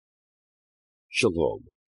Shalom.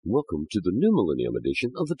 Welcome to the New Millennium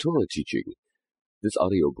edition of the Torah teaching. This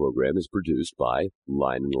audio program is produced by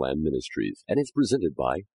Lion and Lamb Ministries and is presented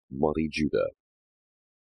by Monty Judah.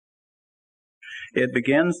 It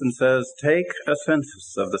begins and says, "Take a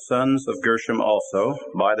census of the sons of Gershom also,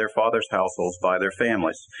 by their fathers' households, by their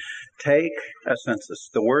families." Take a census.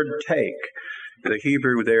 The word take, the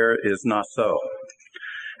Hebrew there is Naso.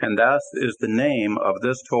 And that is the name of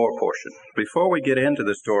this Torah portion. Before we get into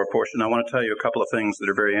this Torah portion, I want to tell you a couple of things that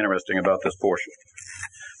are very interesting about this portion.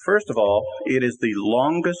 First of all, it is the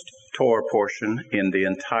longest Torah portion in the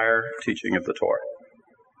entire teaching of the Torah.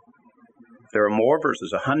 There are more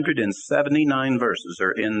verses. 179 verses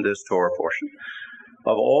are in this Torah portion.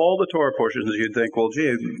 Of all the Torah portions, you'd think, well,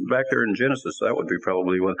 gee, back there in Genesis, that would be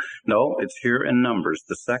probably one. No, it's here in Numbers.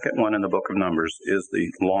 The second one in the book of Numbers is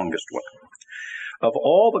the longest one. Of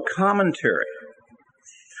all the commentary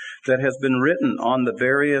that has been written on the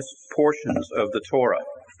various portions of the Torah,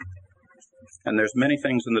 and there's many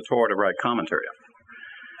things in the Torah to write commentary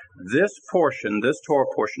on, this Torah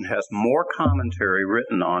portion has more commentary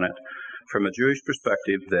written on it from a Jewish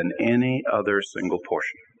perspective than any other single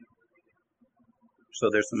portion.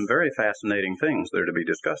 So there's some very fascinating things that are to be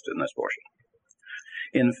discussed in this portion.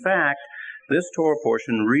 In fact, this Torah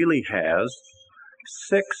portion really has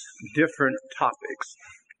 6 different topics.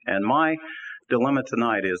 And my dilemma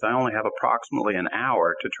tonight is I only have approximately an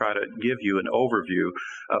hour to try to give you an overview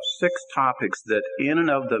of 6 topics that in and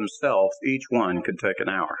of themselves, each one could take an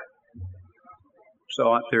hour.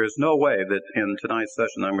 So there is no way that in tonight's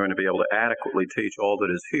session I'm going to be able to adequately teach all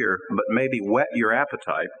that is here, but maybe whet your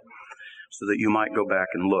appetite so that you might go back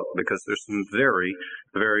and look, because there's some very,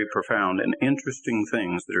 very profound and interesting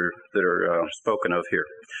things that are spoken of here.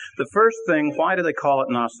 The first thing, why do they call it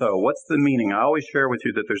Naso? What's the meaning? I always share with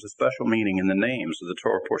you that there's a special meaning in the names of the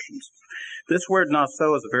Torah portions. This word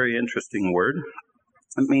Naso is a very interesting word.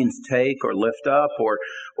 It means take or lift up or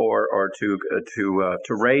to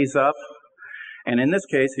raise up. And in this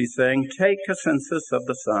case, he's saying, take a census of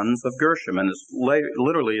the sons of Gershom. And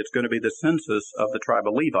literally, it's going to be the census of the tribe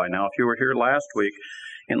of Levi. Now, if you were here last week,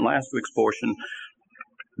 in last week's portion,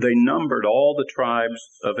 they numbered all the tribes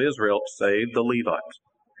of Israel save the Levites.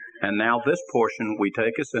 And now this portion, we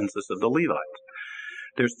take a census of the Levites.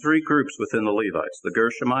 There's 3 groups within the Levites: the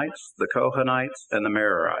Gershonites, the Kohanites, and the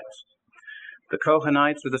Merarites. The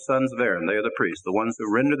Kohanites are the sons of Aaron. They are the priests, the ones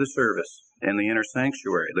who render the service in the inner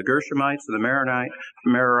sanctuary. The Gershonites and the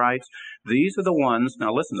Merarites, these are the ones,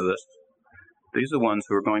 now listen to this, these are the ones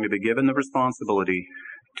who are going to be given the responsibility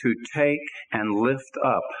to take and lift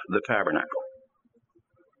up the tabernacle.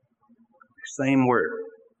 Same word.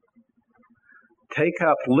 Take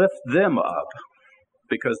up, lift them up,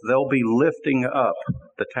 because they'll be lifting up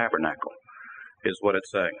the tabernacle, is what it's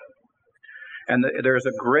saying. And there's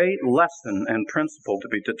a great lesson and principle to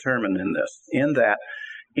be determined in this,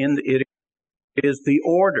 it is the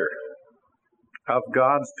order of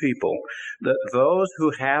God's people that those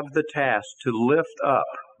who have the task to lift up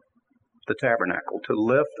the tabernacle, to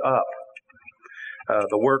lift up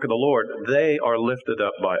the work of the Lord, they are lifted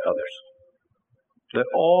up by others. That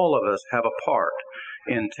all of us have a part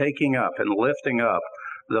in taking up and lifting up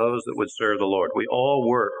those that would serve the Lord. We all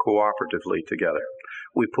work cooperatively together.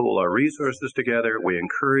 We pool our resources together. We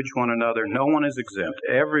encourage one another. No one is exempt.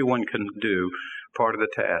 Everyone can do part of the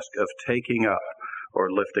task of taking up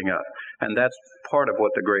or lifting up. And that's part of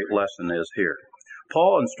what the great lesson is here.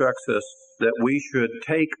 Paul instructs us that we should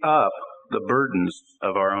take up the burdens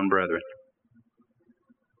of our own brethren.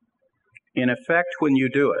 In effect, when you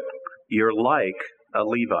do it, you're like a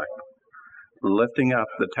Levite, lifting up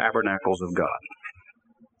the tabernacles of God,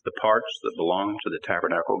 the parts that belong to the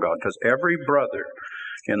tabernacle of God, because every brother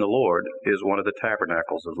in the Lord is one of the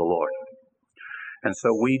tabernacles of the Lord. And so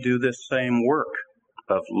we do this same work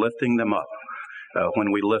of lifting them up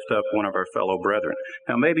when we lift up one of our fellow brethren.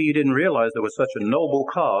 Now, maybe you didn't realize there was such a noble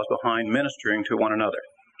cause behind ministering to one another,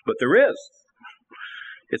 but there is.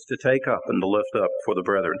 It's to take up and to lift up for the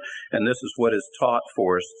brethren. And this is what is taught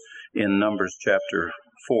for us in Numbers chapter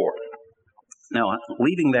 4. Now,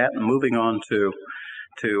 leaving that and moving on to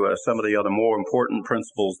some of the other more important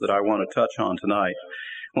principles that I want to touch on tonight.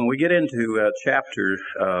 When we get into chapter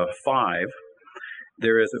 5,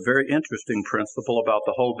 there is a very interesting principle about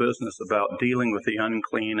the whole business about dealing with the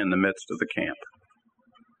unclean in the midst of the camp.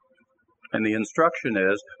 And the instruction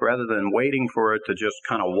is, rather than waiting for it to just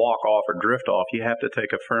kind of walk off or drift off, you have to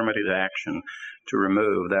take affirmative action to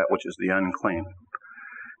remove that which is the unclean.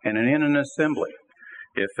 And in an assembly,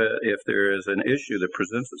 if there is an issue that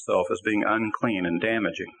presents itself as being unclean and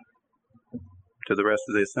damaging to the rest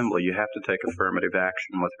of the assembly, you have to take affirmative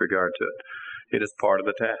action with regard to it. It is part of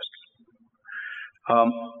the task.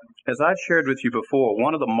 As I've shared with you before,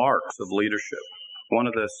 one of the marks of leadership, one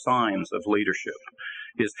of the signs of leadership,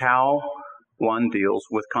 is how one deals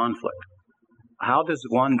with conflict. How does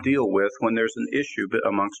one deal with when there's an issue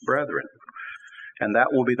amongst brethren? And that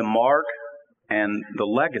will be the mark and the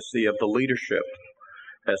legacy of the leadership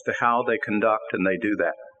as to how they conduct and they do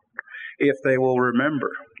that. If they will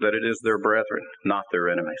remember that it is their brethren, not their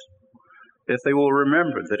enemies. If they will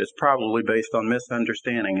remember that it's probably based on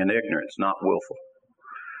misunderstanding and ignorance, not willful.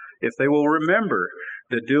 If they will remember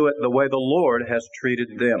to do it the way the Lord has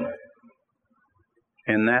treated them.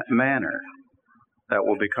 In that manner, that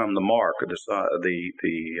will become the mark of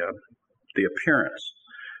the appearance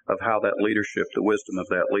of how that leadership, the wisdom of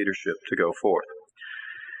that leadership to go forth.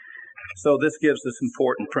 So this gives us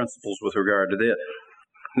important principles with regard to this.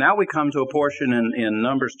 Now we come to a portion in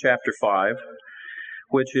Numbers chapter 5,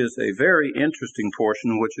 which is a very interesting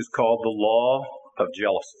portion, which is called the law of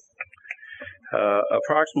jealousy.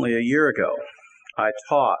 Approximately a year ago, I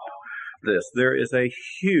taught this. There is a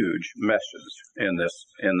huge message in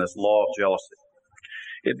this law of jealousy.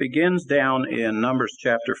 It begins down in Numbers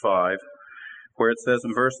chapter 5, where it says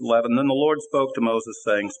in verse 11, "Then the Lord spoke to Moses,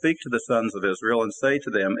 saying, Speak to the sons of Israel, and say to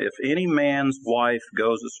them, If any man's wife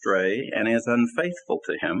goes astray, and is unfaithful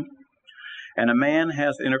to him, and a man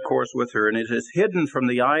has intercourse with her, and it is hidden from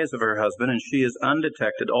the eyes of her husband, and she is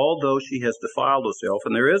undetected, although she has defiled herself,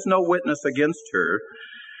 and there is no witness against her,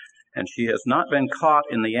 and she has not been caught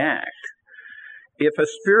in the act, if a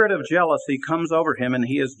spirit of jealousy comes over him, and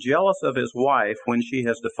he is jealous of his wife when she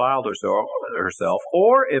has defiled herself,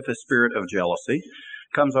 or if a spirit of jealousy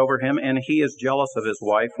comes over him, and he is jealous of his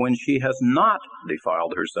wife when she has not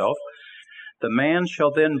defiled herself, the man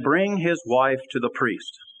shall then bring his wife to the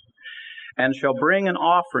priest, and shall bring an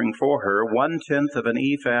offering for her 1/10 of an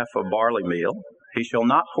ephah of barley meal. He shall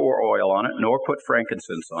not pour oil on it, nor put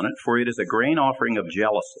frankincense on it, for it is a grain offering of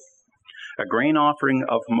jealousy, a grain offering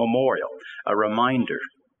of memorial, a reminder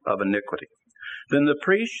of iniquity. Then the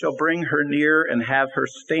priest shall bring her near and have her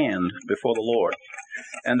stand before the Lord.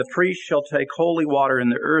 And the priest shall take holy water in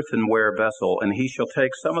the earthenware vessel, and he shall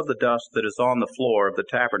take some of the dust that is on the floor of the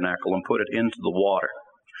tabernacle and put it into the water.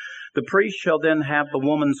 The priest shall then have the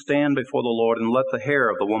woman stand before the Lord, and let the hair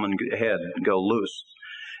of the woman's head go loose,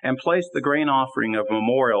 and place the grain offering of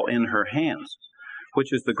memorial in her hands,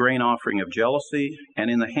 which is the grain offering of jealousy, and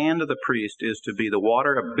in the hand of the priest is to be the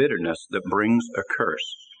water of bitterness that brings a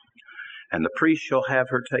curse. And the priest shall have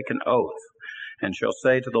her take an oath, and shall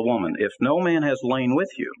say to the woman, If no man has lain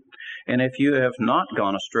with you, and if you have not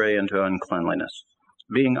gone astray into uncleanliness,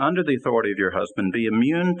 being under the authority of your husband, be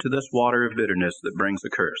immune to this water of bitterness that brings a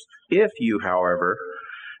curse. If you, however,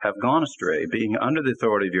 have gone astray, being under the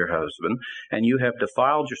authority of your husband, and you have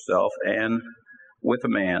defiled yourself, and with a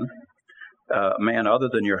man other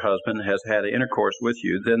than your husband has had intercourse with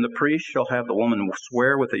you, then the priest shall have the woman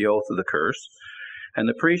swear with the oath of the curse. And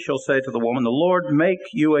the priest shall say to the woman, The Lord make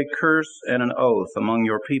you a curse and an oath among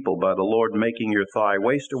your people, by the Lord making your thigh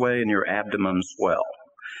waste away and your abdomen swell.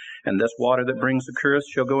 And this water that brings the curse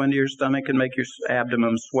shall go into your stomach and make your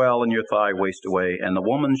abdomen swell and your thigh waste away. And the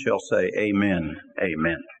woman shall say, Amen,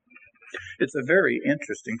 Amen. It's a very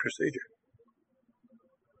interesting procedure.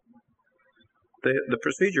 The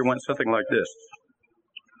procedure went something like this.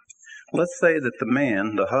 Let's say that the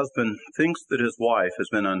man, the husband, thinks that his wife has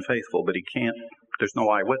been unfaithful, but he can't, there's no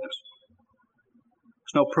eyewitness.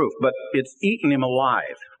 There's no proof, but it's eaten him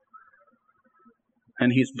alive.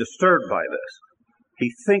 And he's disturbed by this.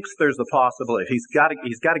 He thinks there's a possibility. He's got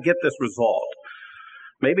to get this resolved.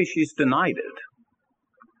 Maybe she's denied it,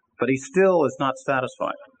 but he still is not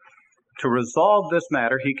satisfied. To resolve this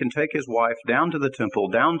matter, he can take his wife down to the temple,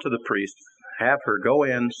 down to the priest, have her go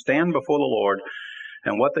in, stand before the Lord,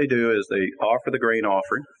 and what they do is they offer the grain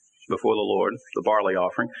offering before the Lord, the barley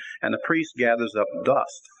offering, and the priest gathers up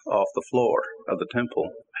dust off the floor of the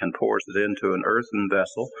temple and pours it into an earthen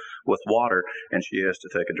vessel with water, and she has to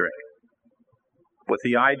take a drink. With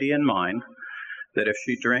the idea in mind that if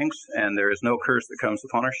she drinks and there is no curse that comes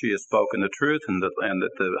upon her, she has spoken the truth, and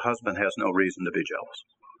that the husband has no reason to be jealous.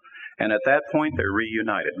 And at that point, they're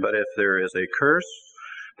reunited. But if there is a curse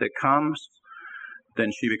that comes,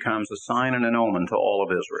 then she becomes a sign and an omen to all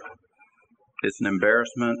of Israel. It's an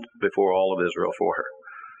embarrassment before all of Israel for her.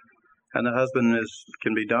 And the husband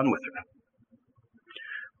can be done with her.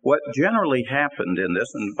 What generally happened in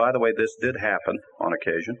this, and by the way, this did happen on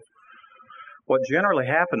occasion, what generally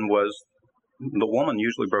happened was the woman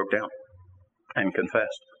usually broke down and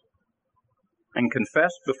confessed. And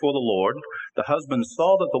confessed before the Lord. The husband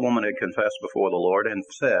saw that the woman had confessed before the Lord and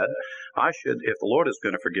said, if the Lord is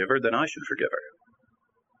going to forgive her, then I should forgive her.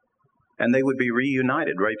 And they would be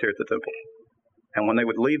reunited right there at the temple. And when they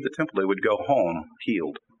would leave the temple, they would go home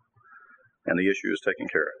healed. And the issue is taken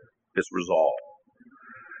care of. It's resolved.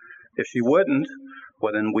 If she wouldn't,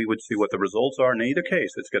 well, then we would see what the results are. In either case,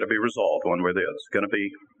 it's going to be resolved one way or the other. It's going to be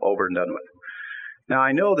over and done with. Now,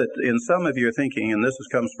 I know that in some of you are thinking, and this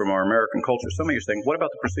comes from our American culture, some of you are saying, what about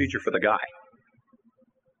the procedure for the guy?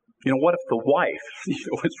 What if the wife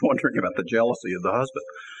is wondering about the jealousy of the husband?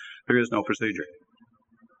 There is no procedure.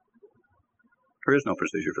 There is no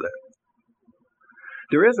procedure for that.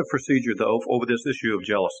 There is a procedure, though, over this issue of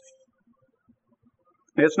jealousy.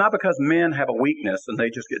 It's not because men have a weakness and they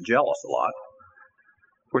just get jealous a lot.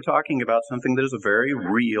 We're talking about something that is a very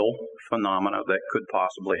real phenomena that could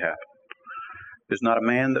possibly happen. There's not a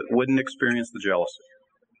man that wouldn't experience the jealousy.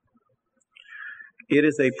 It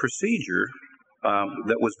is a procedure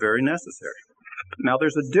that was very necessary. Now,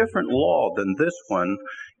 there's a different law than this one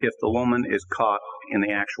if the woman is caught in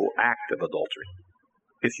the actual act of adultery.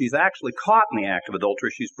 If she's actually caught in the act of adultery,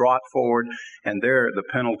 she's brought forward, and there the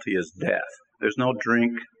penalty is death. There's no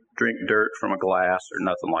drink dirt from a glass or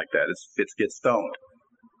nothing like that. It's get stoned.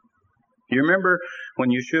 You remember when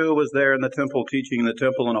Yeshua was there in the temple, teaching in the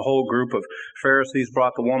temple, and a whole group of Pharisees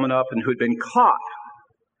brought the woman up and who'd been caught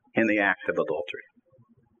in the act of adultery.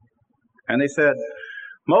 And they said,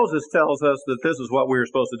 Moses tells us that this is what we were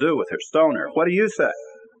supposed to do with her, stone her. What do you say?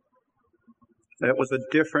 That was a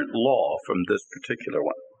different law from this particular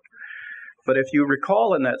one. But if you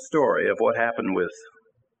recall in that story of what happened with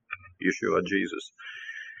Yeshua, Jesus,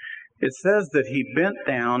 it says that he bent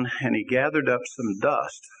down and he gathered up some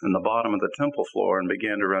dust in the bottom of the temple floor and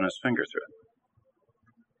began to run his finger through it.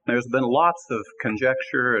 There's been lots of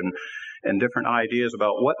conjecture and different ideas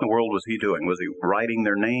about what in the world was he doing. Was he writing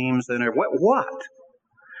their names in there? What?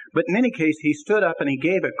 But in any case, he stood up and he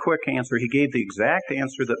gave a quick answer. He gave the exact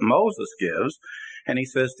answer that Moses gives. And he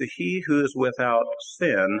says, to he who is without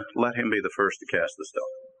sin, let him be the first to cast the stone.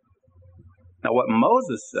 Now, what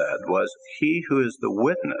Moses said was, he who is the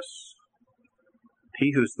witness,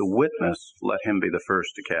 let him be the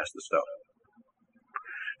first to cast the stone.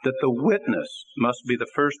 That the witness must be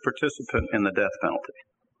the first participant in the death penalty,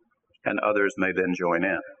 and others may then join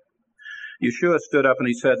in. Yeshua stood up and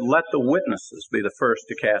he said, let the witnesses be the first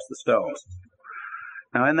to cast the stones.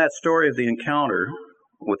 Now, in that story of the encounter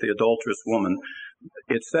with the adulterous woman,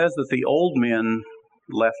 it says that the old men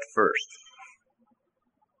left first.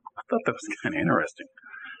 I thought that was kind of interesting.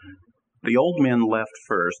 The old men left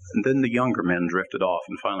first, and then the younger men drifted off,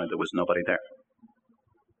 and finally there was nobody there.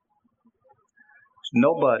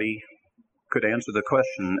 Nobody could answer the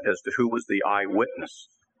question as to who was the eyewitness.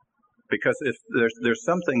 Because if there's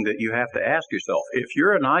something that you have to ask yourself, if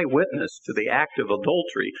you're an eyewitness to the act of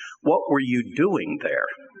adultery, what were you doing there?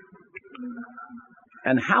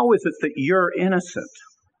 And how is it that you're innocent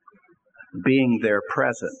being there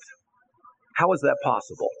present? How is that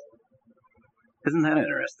possible? Isn't that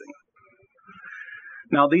interesting?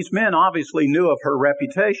 Now, these men obviously knew of her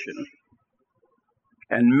reputation.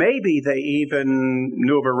 And maybe they even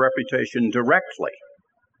knew of her reputation directly.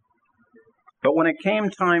 But when it came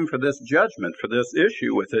time for this judgment, for this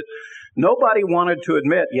issue with it, nobody wanted to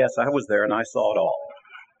admit, yes, I was there and I saw it all.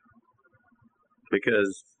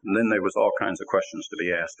 Because then there was all kinds of questions to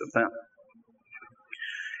be asked of them.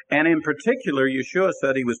 And in particular, Yeshua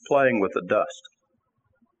said he was playing with the dust.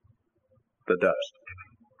 The dust.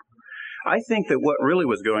 I think that what really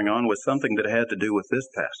was going on was something that had to do with this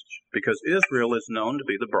passage, because Israel is known to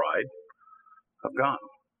be the bride of God.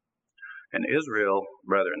 And Israel,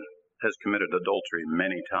 brethren, has committed adultery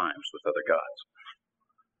many times with other gods.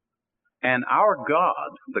 And our God,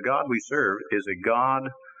 the God we serve, is a God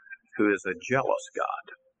who is a jealous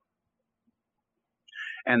God.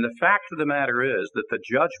 And the fact of the matter is that the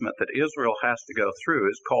judgment that Israel has to go through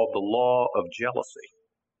is called the law of jealousy,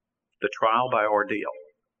 the trial by ordeal.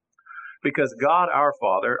 Because God, our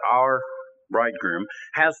Father, our bridegroom,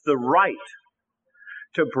 has the right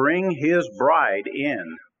to bring his bride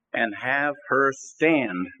in and have her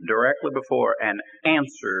stand directly before and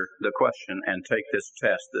answer the question and take this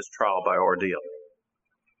test, this trial by ordeal,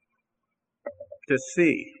 to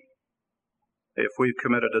see if we've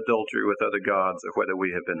committed adultery with other gods or whether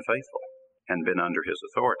we have been faithful and been under his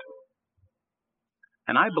authority.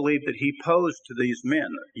 And I believe that he posed to these men,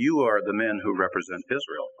 you are the men who represent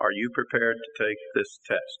Israel. Are you prepared to take this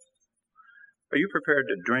test? Are you prepared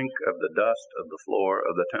to drink of the dust of the floor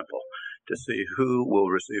of the temple to see who will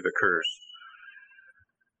receive a curse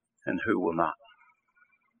and who will not?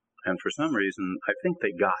 And for some reason, I think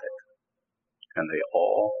they got it. And they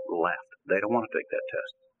all laughed. They don't want to take that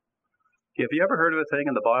test. Have you ever heard of a thing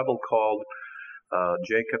in the Bible called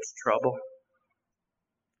Jacob's trouble?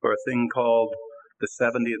 Or a thing called the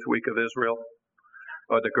 70th week of Israel?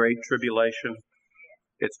 or the Great Tribulation.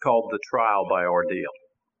 It's called the trial by ordeal.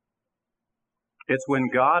 It's when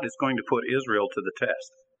God is going to put Israel to the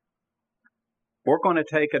test. We're going to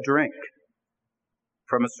take a drink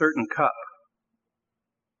from a certain cup,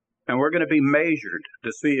 and we're going to be measured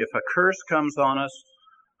to see if a curse comes on us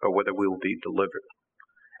or whether we will be delivered.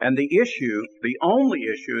 And the only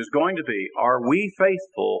issue is going to be, are we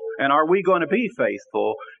faithful, and are we going to be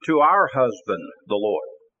faithful to our husband, the Lord?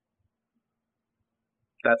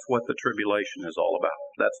 That's what the tribulation is all about.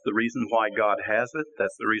 That's the reason why God has it.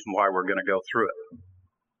 That's the reason why we're going to go through it.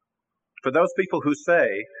 For those people who say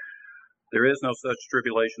there is no such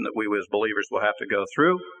tribulation that we as believers will have to go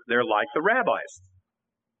through, they're like the rabbis.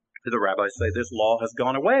 The rabbis say this law has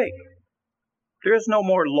gone away. There is no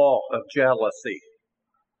more law of jealousy.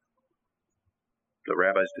 The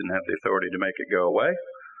rabbis didn't have the authority to make it go away,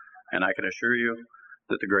 and I can assure you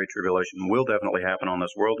that the Great Tribulation will definitely happen on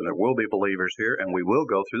this world, and there will be believers here, and we will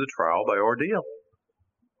go through the trial by ordeal.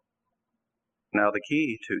 Now, the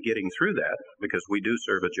key to getting through that, because we do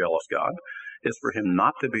serve a jealous God, is for Him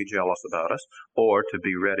not to be jealous about us or to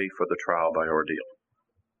be ready for the trial by ordeal.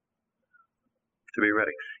 To be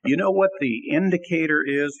ready. You know what the indicator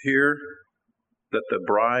is here that the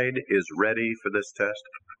bride is ready for this test?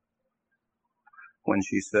 When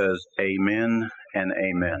she says, Amen and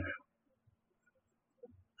Amen.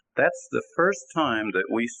 That's the first time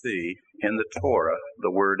that we see in the Torah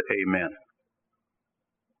the word Amen.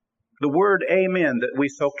 The word Amen that we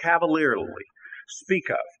so cavalierly speak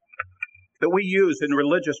of, that we use in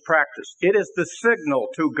religious practice, it is the signal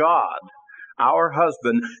to God, our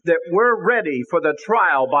husband, that we're ready for the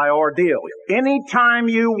trial by ordeal. Anytime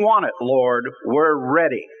you want it, Lord, we're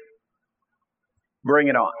ready. Bring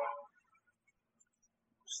it on.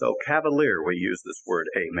 So cavalier, we use this word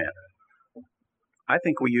Amen. I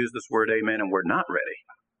think we use this word Amen and we're not ready.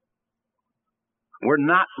 We're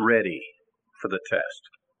not ready for the test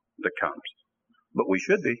that comes, but we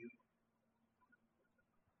should be.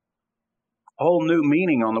 Whole new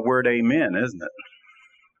meaning on the word Amen, isn't it?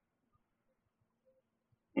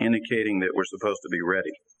 Indicating that we're supposed to be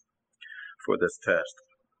ready for this test.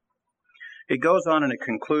 It goes on and it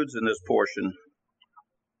concludes in this portion.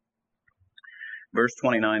 Verse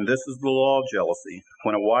 29, this is the law of jealousy.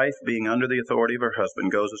 When a wife, being under the authority of her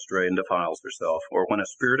husband, goes astray and defiles herself, or when a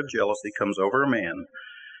spirit of jealousy comes over a man,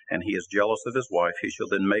 and he is jealous of his wife, he shall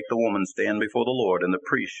then make the woman stand before the Lord, and the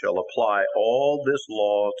priest shall apply all this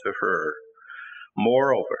law to her.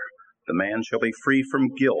 Moreover, the man shall be free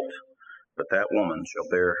from guilt, but that woman shall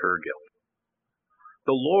bear her guilt.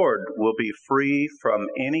 The Lord will be free from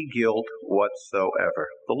any guilt whatsoever.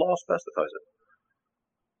 The law specifies it.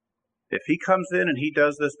 If he comes in and he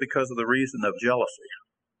does this because of the reason of jealousy,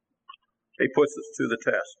 he puts us to the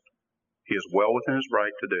test. He is well within his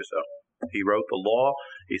right to do so. He wrote the law.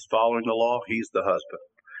 He's following the law. He's the husband,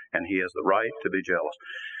 and he has the right to be jealous.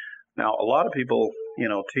 Now, a lot of people,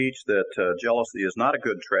 teach that jealousy is not a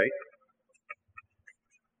good trait.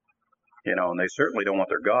 And they certainly don't want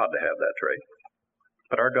their God to have that trait.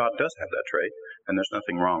 But our God does have that trait, and there's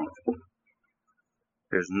nothing wrong with it.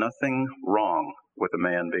 There's nothing wrong with a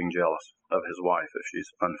man being jealous of his wife if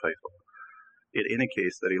she's unfaithful. It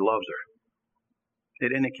indicates that he loves her.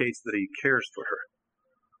 It indicates that he cares for her.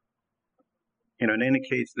 It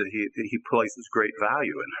indicates that he places great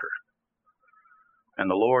value in her.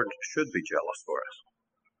 And the Lord should be jealous for us.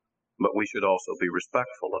 But we should also be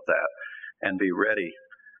respectful of that and be ready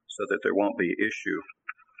so that there won't be issue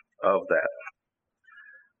of that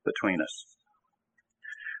between us.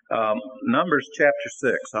 Numbers chapter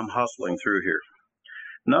 6. I'm hustling through here.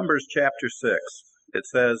 Numbers chapter 6. It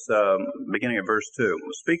says, beginning of verse 2,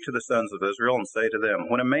 speak to the sons of Israel and say to them,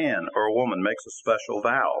 when a man or a woman makes a special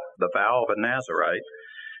vow, the vow of a Nazirite,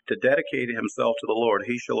 to dedicate himself to the Lord,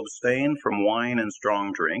 he shall abstain from wine and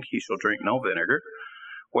strong drink. He shall drink no vinegar,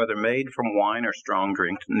 whether made from wine or strong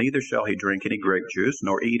drink. Neither shall he drink any grape juice,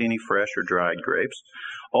 nor eat any fresh or dried grapes.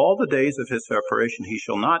 All the days of his separation he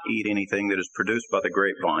shall not eat anything that is produced by the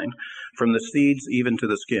grapevine, from the seeds even to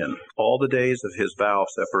the skin. All the days of his vow of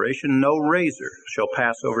separation no razor shall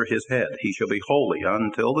pass over his head. He shall be holy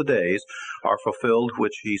until the days are fulfilled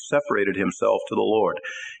which he separated himself to the Lord.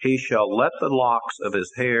 He shall let the locks of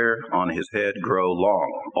his hair on his head grow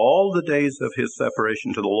long. All the days of his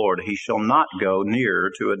separation to the Lord he shall not go near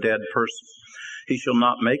to a dead person. He shall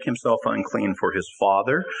not make himself unclean for his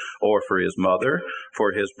father, or for his mother,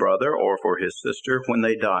 for his brother, or for his sister when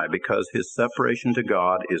they die, because his separation to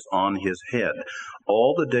God is on his head.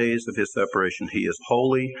 All the days of his separation he is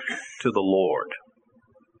holy to the Lord.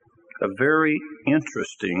 A very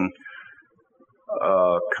interesting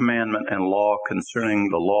commandment and law concerning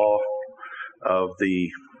the law of the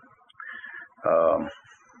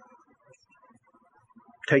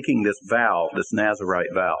taking this vow, this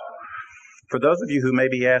Nazarite vow. For those of you who may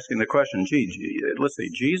be asking the question, let's see,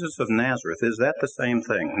 Jesus of Nazareth, is that the same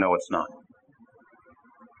thing? No, it's not.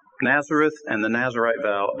 Nazareth and the Nazarite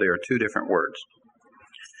vow, they are two different words.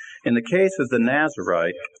 In the case of the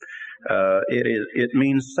Nazarite, it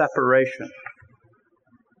means separation,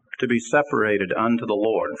 to be separated unto the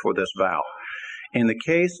Lord for this vow. In the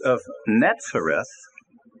case of Netzareth,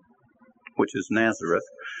 which is Nazareth,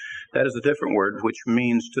 that is a different word, which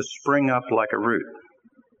means to spring up like a root.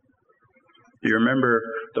 You remember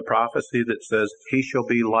the prophecy that says, he shall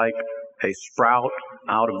be like a sprout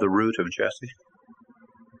out of the root of Jesse?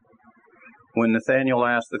 When Nathanael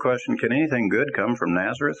asked the question, can anything good come from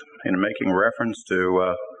Nazareth, in making reference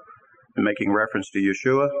to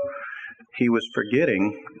Yeshua, he was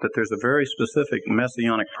forgetting that there's a very specific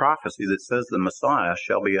messianic prophecy that says the Messiah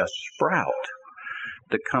shall be a sprout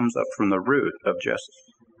that comes up from the root of Jesse.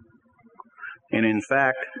 And in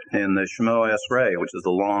fact, in the Shemo Esrei, which is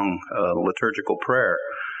the long liturgical prayer,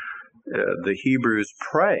 the Hebrews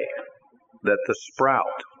pray that the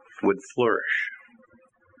sprout would flourish,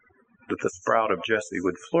 that the sprout of Jesse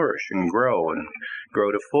would flourish and grow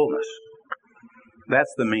to fullness.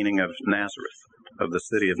 That's the meaning of Nazareth, of the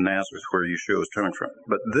city of Nazareth where Yeshua is coming from.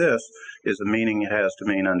 But this is the meaning it has to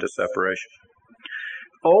mean unto separation.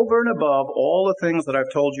 Over and above all the things that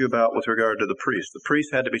I've told you about with regard to the priest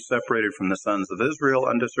had to be separated from the sons of Israel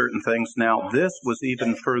unto certain things. Now, this was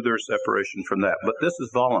even further separation from that, but this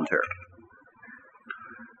is voluntary.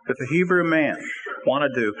 If a Hebrew man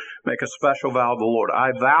wanted to make a special vow to the Lord,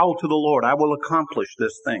 I vow to the Lord, I will accomplish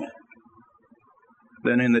this thing,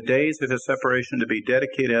 then in the days of his separation to be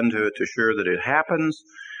dedicated unto it, to assure that it happens,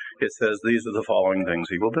 it says these are the following things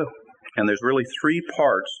he will do. And there's really three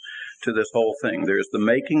parts to this whole thing. There's the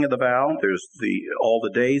making of the vow, there's all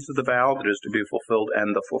the days of the vow that is to be fulfilled,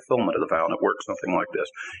 and the fulfillment of the vow. And it works something like this.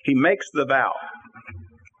 He makes the vow,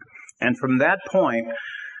 and from that point,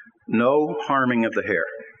 no harming of the hair,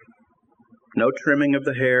 no trimming of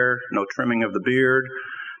the hair, no trimming of the beard,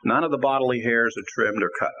 none of the bodily hairs are trimmed or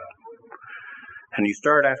cut. And you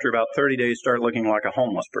start, after about 30 days, start looking like a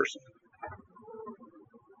homeless person,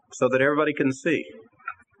 so that everybody can see.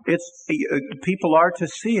 People are to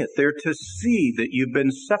see it. They're to see that you've been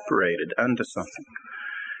separated unto something.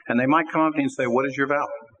 And they might come up to you and say, what is your vow?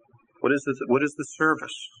 What is the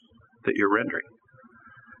service that you're rendering?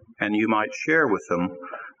 And you might share with them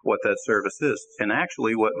what that service is. And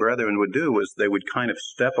actually what brethren would do is they would kind of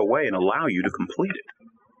step away and allow you to complete it.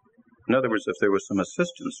 In other words, if there was some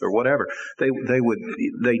assistance or whatever, they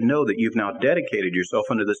know that you've now dedicated yourself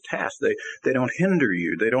unto this task. They don't hinder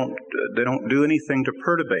you. They don't do anything to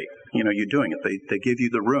perturbate you doing it. They give you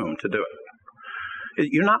the room to do it.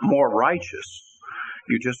 You're not more righteous.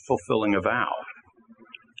 You're just fulfilling a vow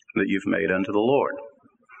that you've made unto the Lord.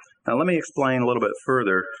 Now let me explain a little bit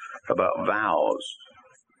further about vows.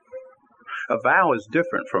 A vow is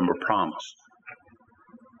different from a promise,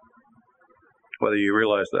 whether you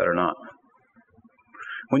realize that or not.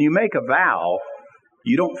 When you make a vow,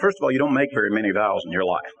 first of all, you don't make very many vows in your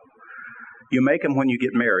life. You make them when you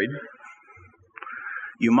get married.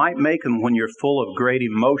 You might make them when you're full of great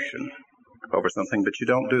emotion over something, but you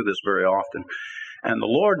don't do this very often. And the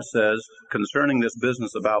Lord says, concerning this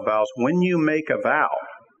business about vows, when you make a vow,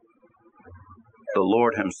 the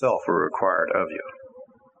Lord himself will require it of you.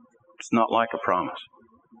 It's not like a promise.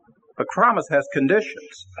 A promise has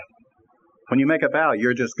conditions. When you make a vow,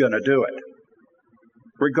 you're just going to do it,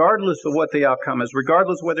 regardless of what the outcome is,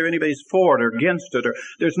 regardless of whether anybody's for it or against it, or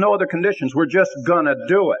there's no other conditions. We're just going to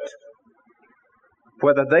do it.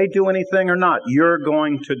 Whether they do anything or not, you're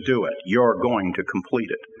going to do it. You're going to complete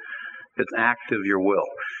it. It's an act of your will.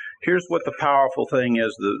 Here's what the powerful thing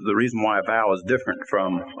is, the reason why a vow is different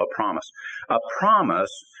from a promise. A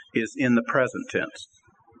promise is in the present tense.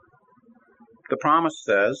 The promise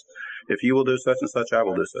says, if you will do such and such, I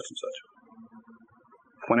will do such and such.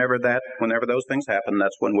 Whenever those things happen,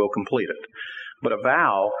 that's when we'll complete it. But a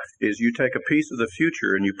vow is you take a piece of the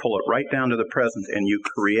future and you pull it right down to the present and you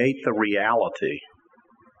create the reality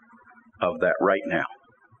of that right now.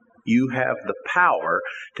 You have the power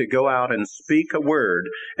to go out and speak a word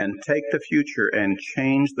and take the future and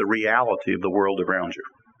change the reality of the world around you.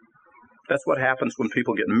 That's what happens when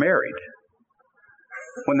people get married.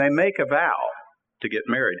 When they make a vow to get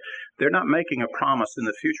married, they're not making a promise in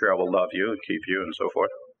the future, I will love you and keep you and so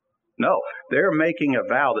forth. No, they're making a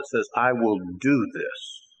vow that says, I will do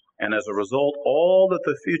this. And as a result, all that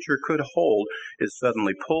the future could hold is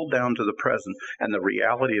suddenly pulled down to the present, and the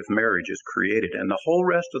reality of marriage is created. And the whole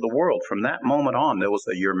rest of the world, from that moment on, they will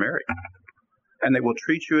say, you're married. And they will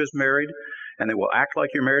treat you as married, and they will act like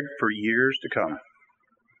you're married for years to come.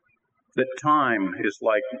 That time is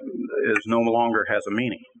no longer has a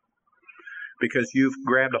meaning. Because you've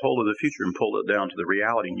grabbed a hold of the future and pulled it down to the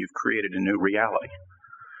reality, and you've created a new reality.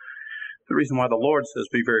 The reason why the Lord says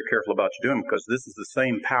be very careful about what you're doing, because this is the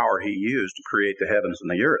same power He used to create the heavens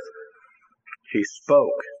and the earth. He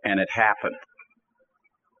spoke, and it happened.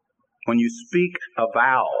 When you speak a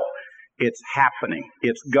vow, it's happening.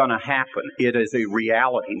 It's going to happen. It is a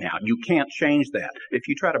reality now. You can't change that. If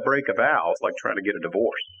you try to break a vow, it's like trying to get a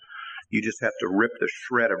divorce. You just have to rip the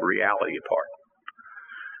shred of reality apart.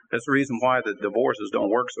 That's the reason why the divorces don't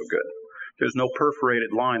work so good. There's no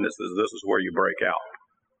perforated line that says this is where you break out.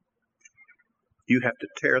 You have to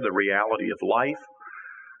tear the reality of life,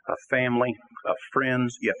 of family, of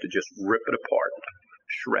friends. You have to just rip it apart,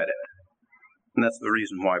 shred it. And that's the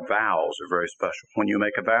reason why vows are very special. When you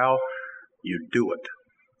make a vow, you do it.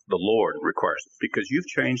 The Lord requires it because you've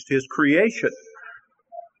changed His creation.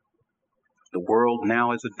 The world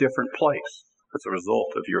now is a different place as a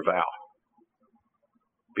result of your vow.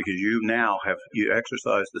 Because you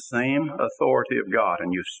exercise the same authority of God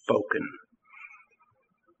and you've spoken.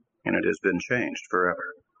 And it has been changed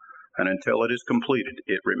forever. And until it is completed,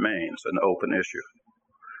 it remains an open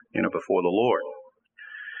issue, before the Lord.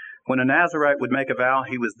 When a Nazirite would make a vow,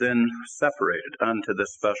 he was then separated unto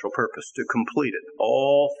this special purpose, to complete it.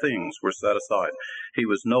 All things were set aside. He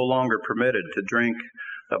was no longer permitted to drink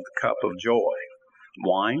of the cup of joy,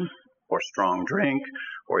 wine or strong drink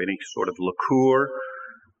or any sort of liqueur.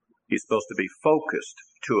 He's supposed to be focused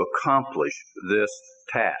to accomplish this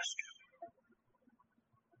task.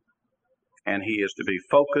 And he is to be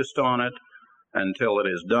focused on it until it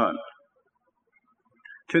is done.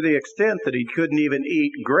 To the extent that he couldn't even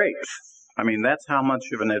eat grapes. I mean, that's how much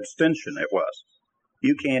of an abstention it was.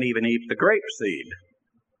 You can't even eat the grape seed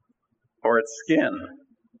or its skin.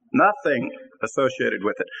 Nothing associated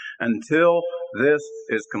with it until this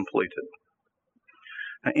is completed.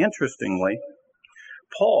 Now, interestingly,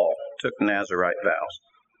 Paul took Nazirite vows.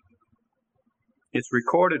 It's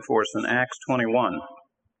recorded for us in Acts 21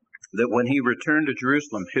 that when he returned to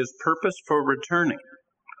Jerusalem, his purpose for returning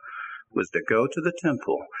was to go to the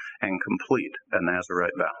temple and complete a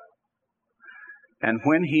Nazirite vow. And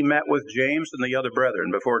when he met with James and the other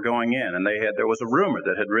brethren before going in, and there was a rumor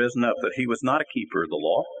that had risen up that he was not a keeper of the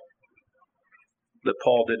law, that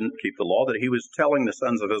Paul didn't keep the law, that he was telling the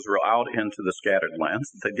sons of Israel out into the scattered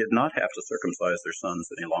lands that they did not have to circumcise their sons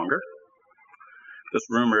any longer. This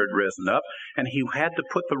rumor had risen up, and he had to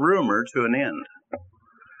put the rumor to an end.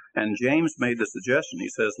 And James made the suggestion. He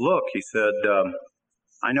says, look, he said,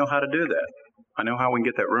 I know how to do that. I know how we can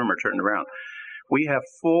get that rumor turned around. We have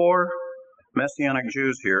 4 Messianic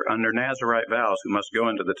Jews here under Nazirite vows who must go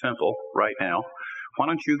into the temple right now. Why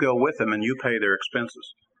don't you go with them and you pay their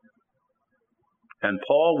expenses? And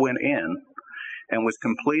Paul went in and was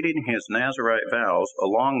completing his Nazirite vows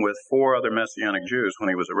along with 4 other Messianic Jews when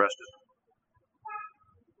he was arrested.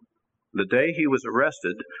 The day he was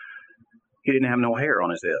arrested, he didn't have no hair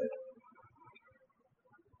on his head.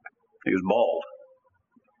 He was bald.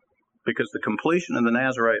 Because the completion of the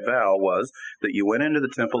Nazirite vow was that you went into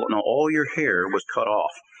the temple and all your hair was cut off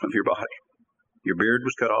of your body. Your beard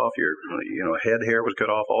was cut off, your head hair was cut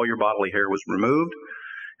off, all your bodily hair was removed,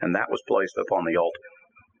 and that was placed upon the altar.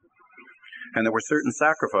 And there were certain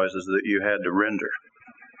sacrifices that you had to render.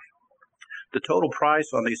 The total price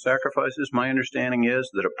on these sacrifices, my understanding is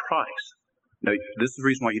that a price. Now, this is the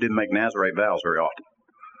reason why you didn't make Nazirite vows very often.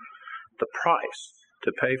 The price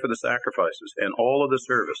to pay for the sacrifices and all of the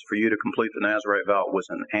service for you to complete the Nazirite vow was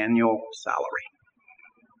an annual salary.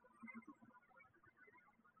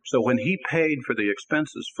 So when he paid for the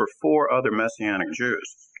expenses for 4 other Messianic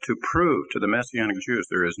Jews to prove to the Messianic Jews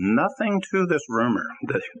there is nothing to this rumor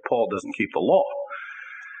that Paul doesn't keep the law,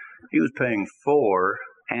 he was paying 4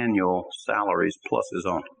 annual salaries plus his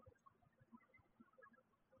own.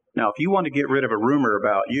 Now, if you want to get rid of a rumor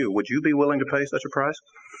about you, would you be willing to pay such a price?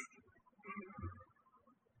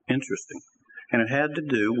 Interesting. And it had to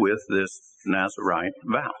do with this Nazirite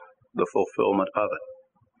vow, the fulfillment of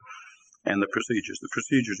it, and the procedures. The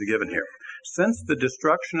procedures are given here. Since the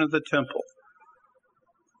destruction of the temple,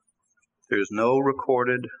 there's no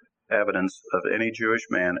recorded evidence of any Jewish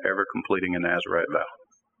man ever completing a Nazirite vow.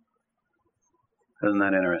 Isn't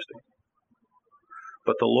that interesting?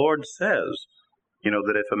 But the Lord says,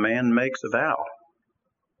 that if a man makes a vow,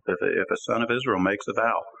 if a son of Israel makes a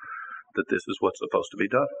vow, that this is what's supposed to be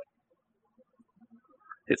done.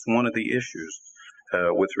 It's one of the issues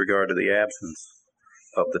with regard to the absence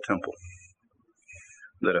of the temple.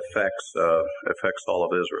 that affects all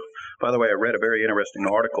of Israel. By the way, I read a very interesting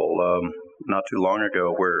article not too long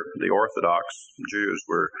ago where the Orthodox Jews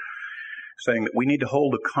were saying that we need to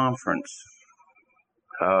hold a conference.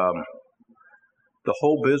 The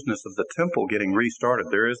whole business of the temple getting restarted,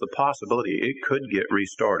 there is a possibility it could get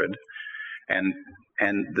restarted. And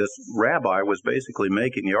this rabbi was basically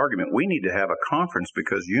making the argument, we need to have a conference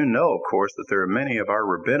because you know, of course, that there are many of our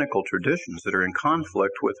rabbinical traditions that are in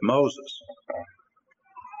conflict with Moses.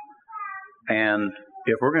 And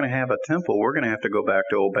if we're going to have a temple, we're going to have to go back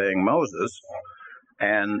to obeying Moses.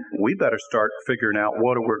 And we better start figuring out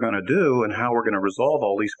what we're going to do and how we're going to resolve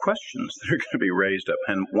all these questions that are going to be raised up.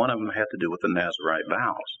 And one of them had to do with the Nazirite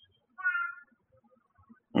vows,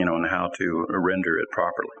 and how to render it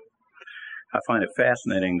properly. I find it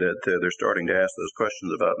fascinating that they're starting to ask those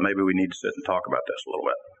questions about maybe we need to sit and talk about this a little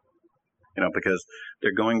bit, because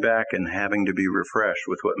they're going back and having to be refreshed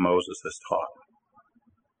with what Moses has taught.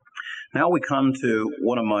 Now we come to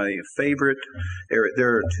one of my favorite areas.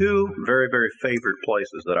 There are two very, very favorite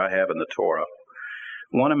places that I have in the Torah.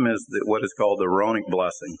 One of them is what is called the Aaronic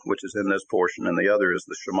blessing, which is in this portion, and the other is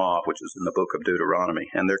the Shema, which is in the book of Deuteronomy.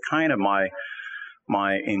 And they're kind of my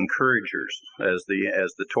encouragers as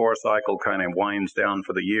the Torah cycle kind of winds down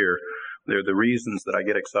for the year. They're the reasons that I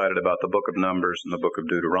get excited about the book of Numbers and the book of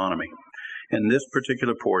Deuteronomy. And this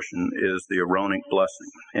particular portion is the Aaronic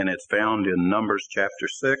blessing, and it's found in Numbers chapter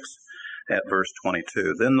 6 at verse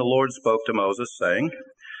 22. Then the Lord spoke to Moses, saying,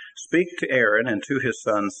 Speak to Aaron and to his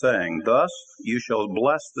sons, saying, Thus you shall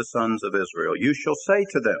bless the sons of Israel. You shall say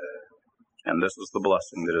to them, and this is the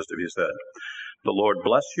blessing that is to be said, The Lord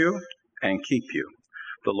bless you and keep you.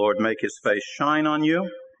 The Lord make his face shine on you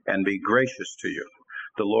and be gracious to you.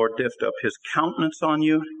 The Lord lift up his countenance on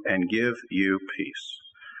you and give you peace.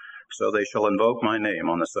 So they shall invoke my name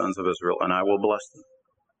on the sons of Israel, and I will bless them.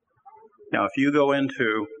 Now, if you go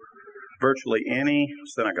into virtually any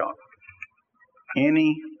synagogue,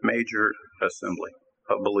 any major assembly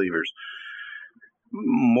of believers,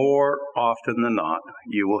 more often than not,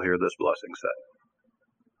 you will hear this blessing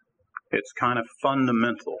said. It's kind of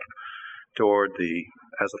fundamental toward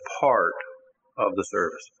as a part of the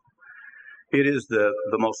service. It is the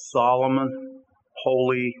most solemn,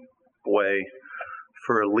 holy way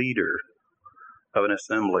for a leader of an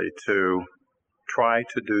assembly to try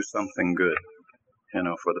to do something good,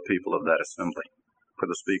 for the people of that assembly, for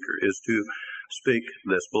the speaker, is to speak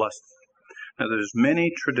this blessing. Now, there's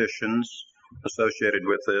many traditions associated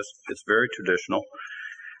with this. It's very traditional.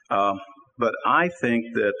 But I think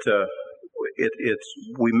that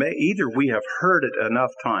we have heard it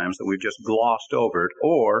enough times that we've just glossed over it,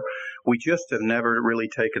 or we just have never really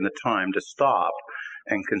taken the time to stop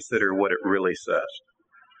and consider what it really says.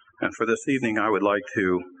 And for this evening, I would like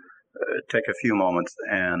to take a few moments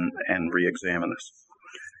and re-examine this.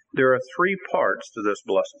 There are 3 parts to this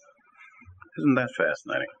blessing. Isn't that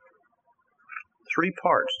fascinating? 3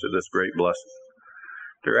 parts to this great blessing.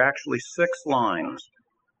 There are actually 6 lines,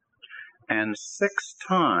 and 6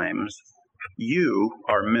 times you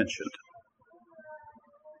are mentioned.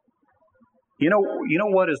 You know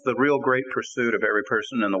what is the real great pursuit of every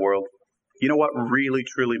person in the world? You know what really,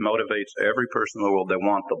 truly motivates every person in the world? They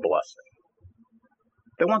want the blessing.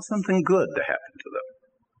 They want something good to happen to them.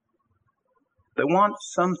 They want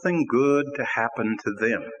something good to happen to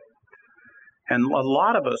them. And a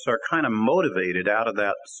lot of us are kind of motivated out of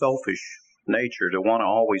that selfish nature to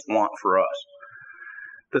always want for us.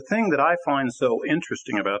 The thing that I find so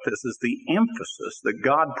interesting about this is the emphasis that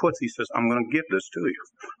God puts. He says, I'm going to give this to you.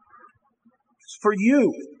 It's for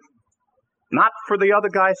you. Not for the other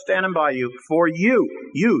guy standing by you. For you.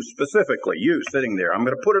 You specifically. You sitting there. I'm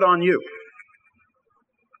going to put it on you.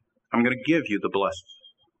 I'm going to give you the blessing.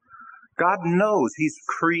 God knows He's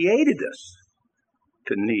created us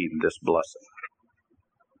to need this blessing.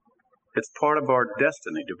 It's part of our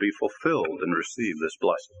destiny to be fulfilled and receive this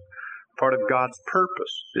blessing. Part of God's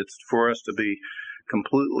purpose. It's for us to be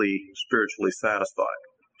completely spiritually satisfied.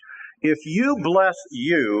 If you bless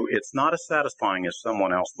you, it's not as satisfying as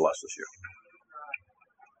someone else blesses you.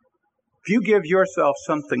 If you give yourself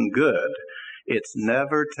something good, it's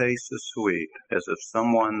never tastes as sweet as if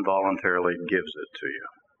someone voluntarily gives it to you.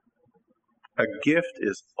 A gift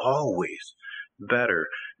is always better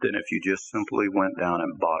than if you just simply went down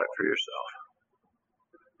and bought it for yourself.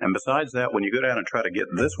 And besides that, when you go down and try to get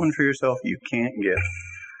this one for yourself, you can't get it.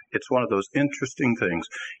 It's one of those interesting things.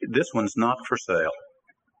 This one's not for sale.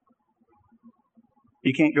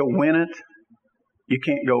 You can't go win it. You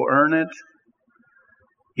can't go earn it.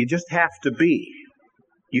 You just have to be.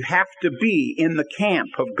 You have to be in the camp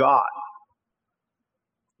of God.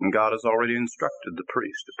 And God has already instructed the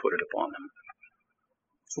priest to put it upon them.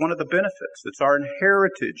 It's one of the benefits. It's our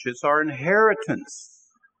heritage. It's our inheritance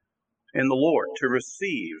in the Lord to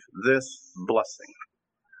receive this blessing.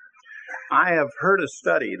 I have heard a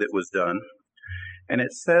study that was done, and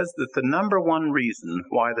it says that the number one reason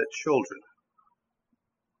why that children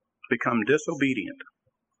become disobedient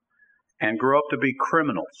and grow up to be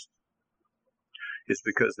criminals is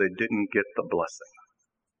because they didn't get the blessing.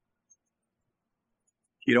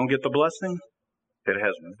 You don't get the blessing, it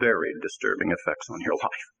has very disturbing effects on your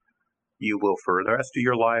life. You will, for the rest of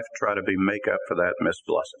your life, try to make up for that missed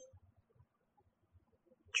blessing.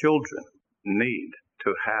 Children need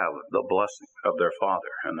to have the blessing of their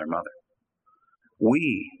father and their mother.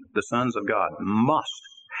 We, the sons of God, must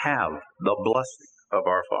have the blessing of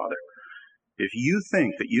our Father. If you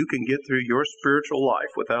think that you can get through your spiritual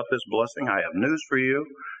life without this blessing, I have news for you.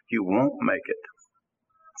 You won't make it.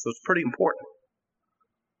 So it's pretty important.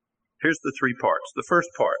 Here's the three parts. The first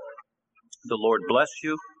part, the Lord bless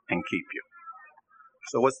you and keep you.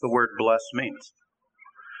 So what's the word bless means?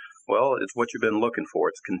 Well, it's what you've been looking for.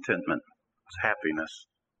 It's contentment. It's happiness.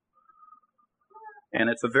 And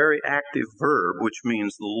it's a very active verb, which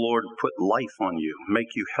means the Lord put life on you,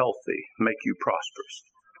 make you healthy, make you prosperous,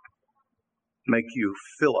 make you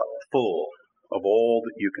fill up full of all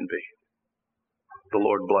that you can be. The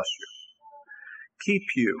Lord bless you. Keep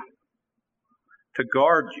you, to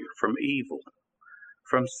guard you from evil,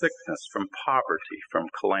 from sickness, from poverty, from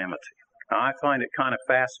calamity. Now, I find it kind of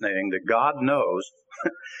fascinating that God knows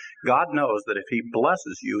that if He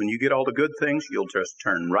blesses you and you get all the good things, you'll just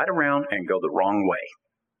turn right around and go the wrong way.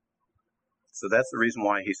 So that's the reason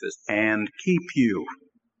why He says, and keep you.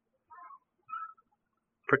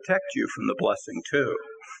 Protect you from the blessing too.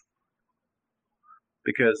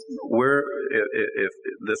 Because if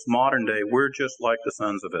this modern day, we're just like the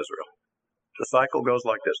sons of Israel. The cycle goes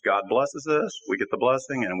like this. God blesses us, we get the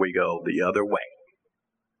blessing, and we go the other way.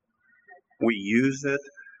 We use it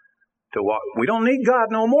to walk. We don't need God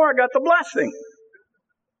no more. I got the blessing.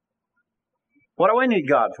 What do I need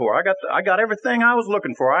God for? I got everything I was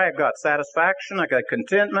looking for. I have got satisfaction. I got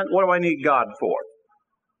contentment. What do I need God for?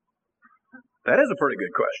 That is a pretty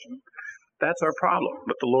good question. That's our problem.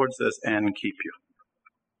 But the Lord says, and keep you.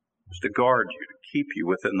 It's to guard you, to keep you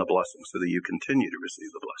within the blessing so that you continue to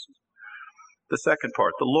receive the blessing. The second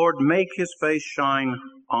part, the Lord make His face shine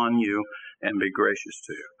on you and be gracious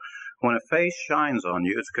to you. When a face shines on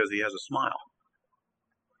you, it's because He has a smile.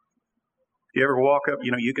 You ever walk up,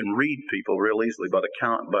 you can read people real easily by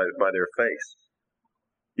their face.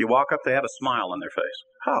 You walk up, they have a smile on their face.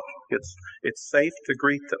 Oh, it's safe to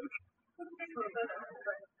greet them.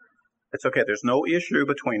 It's okay. There's no issue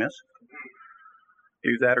between us.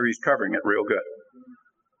 Either that or he's covering it real good.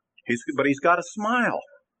 But he's got a smile.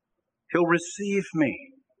 He'll receive me.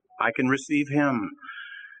 I can receive him.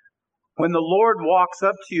 When the Lord walks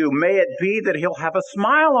up to you, may it be that He'll have a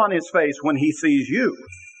smile on His face when He sees you,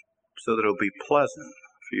 so that it'll be pleasant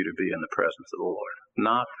for you to be in the presence of the Lord,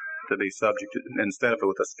 not to be subject to, instead of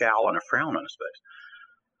with a scowl and a frown on His face.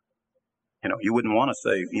 You wouldn't want to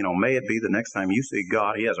say, may it be the next time you see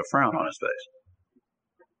God, He has a frown on His face.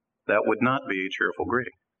 That would not be a cheerful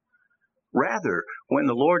greeting. Rather, when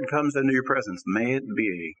the Lord comes into your presence, may it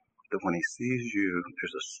be that when He sees you,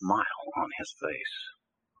 there's a smile on His face.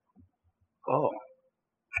 Oh,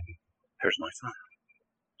 there's my son,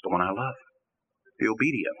 the one I love, the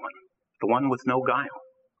obedient one, the one with no guile.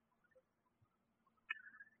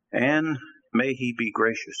 And may He be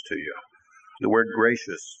gracious to you. The word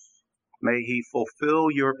gracious, may He fulfill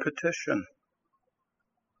your petition.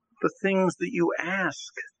 The things that you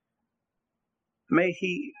ask, may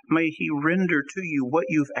He render to you what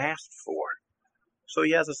you've asked for. So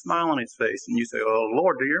He has a smile on His face, and you say, oh,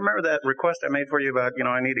 Lord, do you remember that request I made for you about,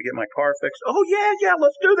 I need to get my car fixed? Oh, yeah,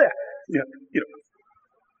 let's do that.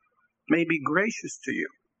 May He be gracious to you.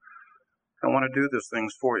 I want to do those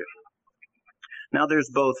things for you. Now, there's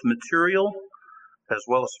both material as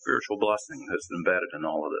well as spiritual blessing that's embedded in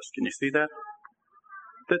all of this. Can you see that?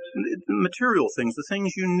 The material things, the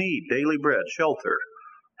things you need, daily bread, shelter,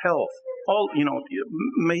 health, all,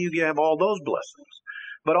 may you have all those blessings.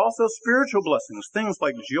 But also spiritual blessings, things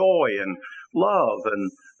like joy and love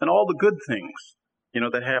and all the good things,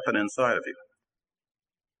 that happen inside of you.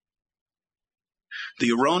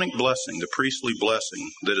 The Aaronic blessing, the priestly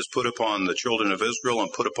blessing that is put upon the children of Israel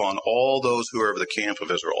and put upon all those who are of the camp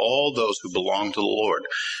of Israel, all those who belong to the Lord.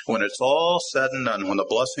 When it's all said and done, when the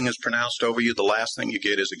blessing is pronounced over you, the last thing you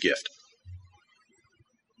get is a gift.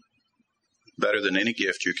 Better than any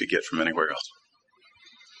gift you could get from anywhere else.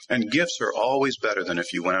 And gifts are always better than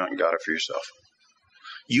if you went out and got it for yourself.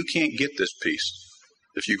 You can't get this peace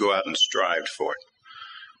if you go out and strived for it,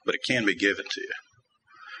 but it can be given to you.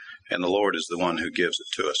 And the Lord is the one who gives it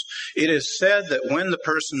to us. It is said that when the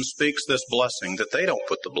person speaks this blessing, that they don't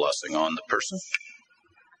put the blessing on the person.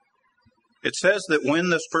 It says that when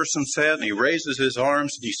this person said, and he raises his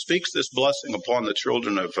arms, and he speaks this blessing upon the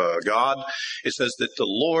children of God, it says that the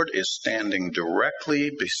Lord is standing directly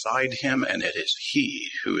beside him, and it is he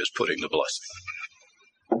who is putting the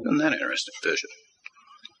blessing. Isn't that an interesting vision?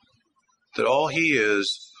 That all he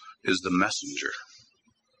is the messenger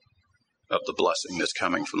of the blessing that's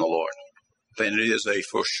coming from the Lord. Then it is a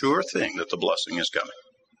for sure thing that the blessing is coming.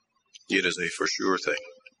 It is a for sure thing.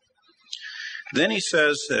 Then he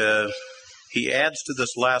says, he adds to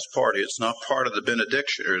this last part. It's not part of the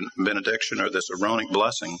benediction or this Aaronic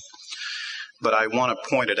blessing, but I want to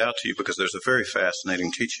point it out to you because there's a very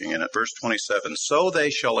fascinating teaching in it. Verse 27, so they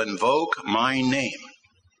shall invoke my name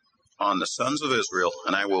on the sons of Israel,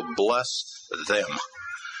 and I will bless them.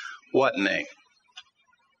 What name?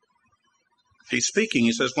 He's speaking.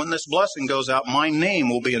 He says, when this blessing goes out, my name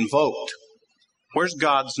will be invoked. Where's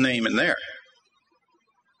God's name in there?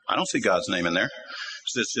 I don't see God's name in there.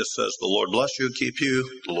 It just says, the Lord bless you, keep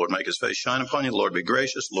you. The Lord make his face shine upon you. The Lord be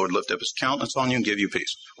gracious. The Lord lift up his countenance on you and give you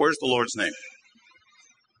peace. Where's the Lord's name?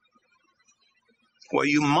 Well,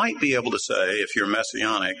 you might be able to say, if you're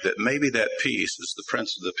messianic, that maybe that peace is the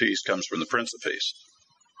Prince of the Peace comes from the Prince of Peace.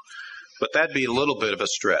 But that'd be a little bit of a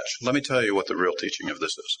stretch. Let me tell you what the real teaching of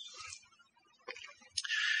this is.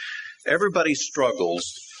 Everybody struggles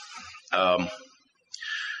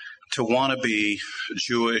to want to be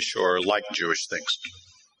Jewish or like Jewish things.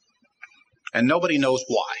 And nobody knows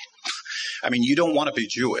why. I mean, you don't want to be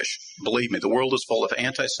Jewish. Believe me, the world is full of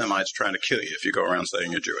anti-Semites trying to kill you if you go around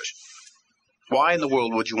saying you're Jewish. Why in the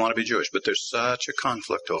world would you want to be Jewish? But there's such a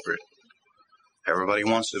conflict over it. Everybody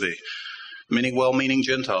wants to be. Many well-meaning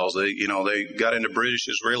Gentiles, they got into British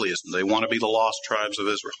Israelism. They want to be the lost tribes of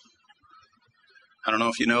Israel. I don't know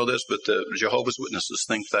if you know this, but the Jehovah's Witnesses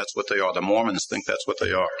think that's what they are. The Mormons think that's what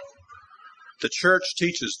they are. The church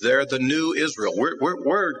teaches they're the new Israel.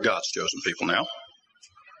 We're God's chosen people now.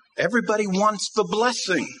 Everybody wants the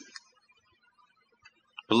blessing.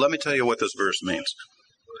 But let me tell you what this verse means.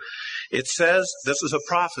 It says, this is a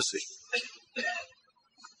prophecy.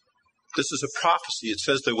 This is a prophecy. It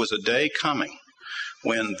says there was a day coming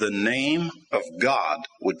when the name of God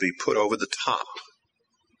would be put over the top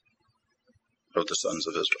of the sons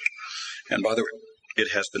of Israel. And by the way,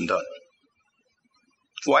 it has been done.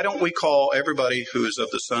 Why don't we call everybody who is of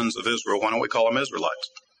the sons of Israel, why don't we call them Israelites?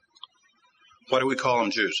 Why do we call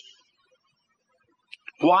them Jews?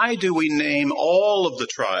 Why do we name all of the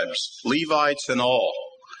tribes, Levites and all,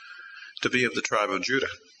 to be of the tribe of Judah?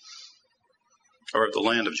 Or of the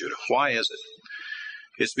land of Judah? Why is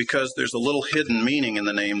it? It's because there's a little hidden meaning in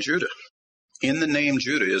the name Judah. In the name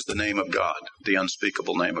Judah is the name of God, the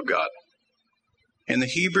unspeakable name of God. In the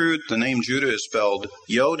Hebrew, the name Judah is spelled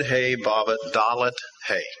Yod-He, Vavet, Dalet,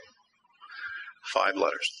 He. 5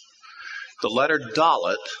 letters. The letter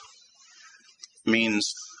Dalet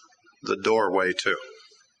means the doorway to,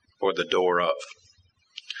 or the door of.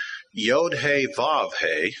 Yod-He,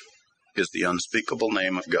 Vav-He is the unspeakable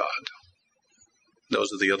name of God. Those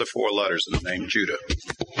are the other 4 letters in the name Judah.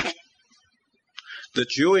 The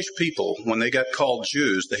Jewish people, when they got called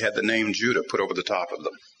Jews, they had the name Judah put over the top of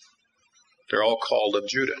them. They're all called of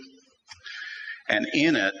Judah. And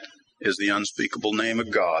in it is the unspeakable name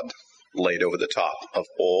of God laid over the top of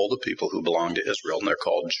all the people who belong to Israel, and they're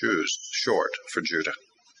called Jews, short for Judah.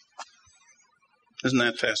 Isn't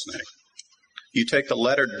that fascinating? You take the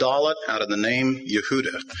letter Dalet out of the name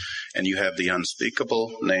Yehudah, and you have the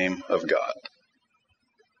unspeakable name of God.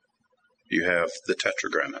 You have the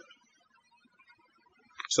tetragrammaton.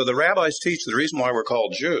 So the rabbis teach the reason why we're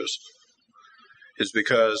called Jews is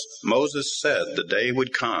because Moses said the day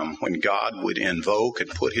would come when God would invoke and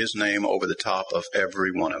put his name over the top of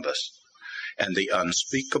every one of us. And the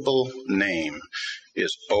unspeakable name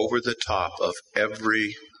is over the top of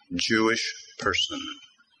every Jewish person.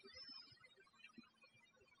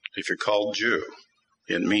 If you're called Jew,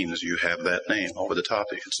 it means you have that name over the top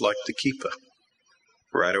of you. It's like the kippah,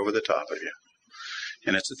 right over the top of you.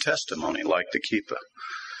 And it's a testimony like the kippah.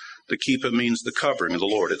 The kippah means the covering of the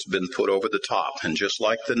Lord. It's been put over the top. And just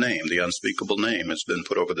like the name, the unspeakable name, has been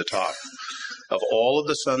put over the top of all of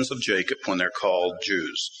the sons of Jacob when they're called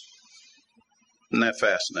Jews. Isn't that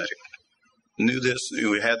fascinating? Knew this,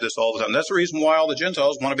 we had this all the time. That's the reason why all the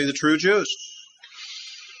Gentiles want to be the true Jews.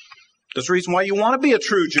 That's the reason why you want to be a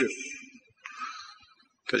true Jew.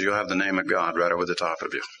 Because you'll have the name of God right over the top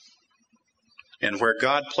of you. And where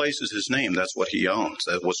God places his name, that's what he owns.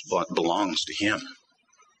 That's what belongs to him.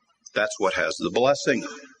 That's what has the blessing.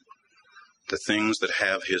 The things that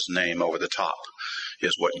have his name over the top.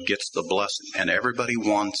 is what gets the blessing. And everybody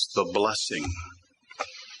wants the blessing.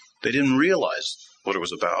 They didn't realize what it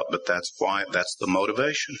was about, but that's the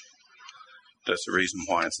motivation. That's the reason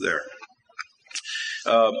why it's there.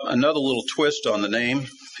 Another little twist on the name.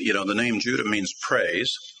 The name Judah means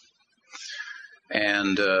praise.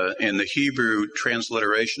 And in the Hebrew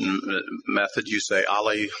transliteration method, you say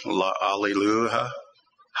Alleluia,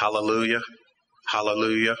 Hallelujah,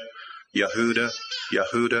 Hallelujah, Yehuda,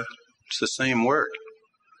 Yehuda. It's the same word.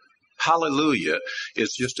 Hallelujah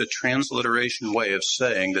is just a transliteration way of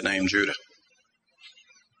saying the name Judah.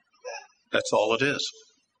 That's all it is.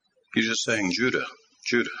 You're just saying Judah,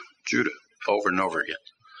 Judah, Judah over and over again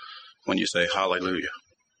when you say hallelujah.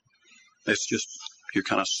 It's just, you're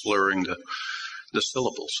kind of slurring the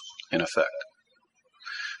syllables in effect.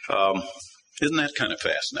 Isn't that kind of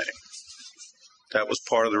fascinating? That was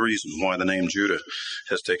part of the reason why the name Judah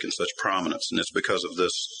has taken such prominence, and it's because of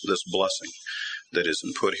this blessing that is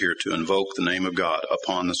put here to invoke the name of God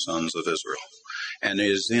upon the sons of Israel. And it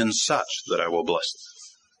is in such that I will bless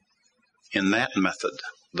them. In that method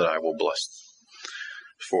that I will bless them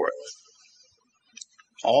for it.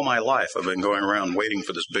 All my life I've been going around waiting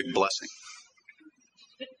for this big blessing.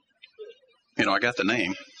 I got the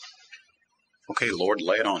name. Okay, Lord,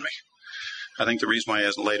 lay it on me. I think the reason why he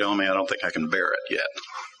hasn't laid it on me, I don't think I can bear it yet.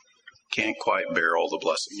 Can't quite bear all the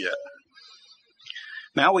blessing yet.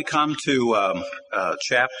 Now we come to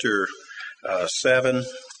chapter 7.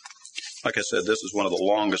 Like I said, this is one of the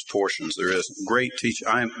longest portions there is. Great teaching.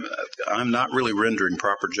 I'm not really rendering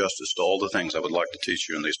proper justice to all the things I would like to teach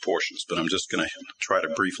you in these portions, but I'm just going to try to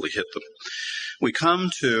briefly hit them. We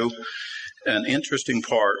come to an interesting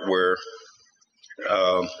part where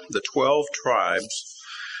the 12 tribes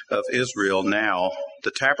of Israel now,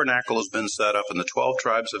 the tabernacle has been set up, and the 12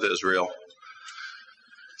 tribes of Israel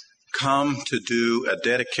come to do a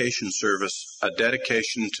dedication service, a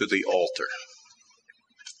dedication to the altar.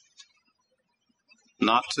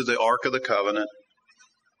 Not to the Ark of the Covenant,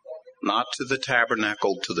 not to the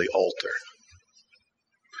tabernacle, to the altar.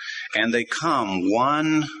 And they come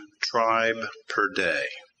one tribe per day.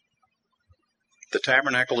 The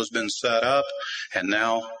tabernacle has been set up, and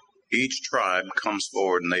now each tribe comes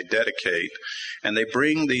forward and they dedicate, and they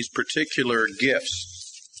bring these particular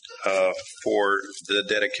gifts for the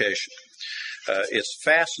dedication. It's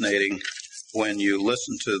fascinating when you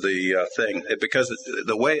listen to the thing, because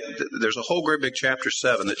there's a whole great big chapter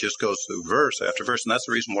 7 that just goes through verse after verse, and that's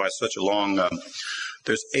the reason why it's such a long,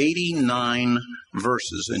 there's 89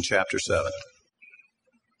 verses in chapter 7.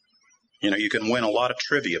 You can win a lot of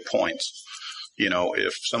trivia points.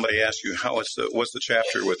 If somebody asks you what's the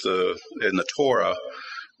chapter in the Torah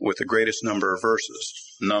with the greatest number of verses,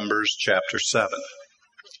 Numbers chapter 7,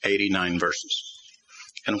 89 verses.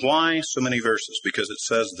 And why so many verses? Because it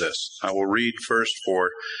says this. I will read first for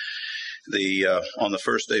on the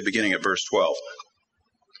first day, beginning at verse 12.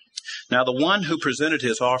 Now the one who presented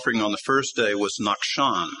his offering on the first day was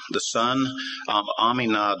Nakshan, the son of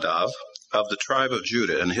Aminadab, of the tribe of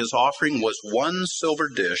Judah, and his offering was 1 silver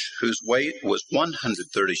dish whose weight was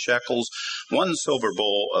 130 shekels, 1 silver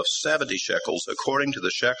bowl of 70 shekels, according to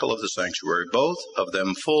the shekel of the sanctuary, both of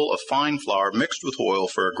them full of fine flour mixed with oil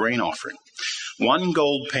for a grain offering. 1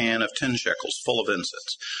 gold pan of 10 shekels full of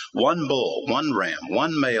incense, 1 bull, 1 ram,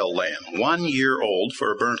 1 male lamb, 1 year old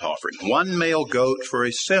for a burnt offering, 1 male goat for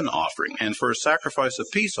a sin offering, and for a sacrifice of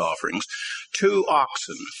peace offerings, 2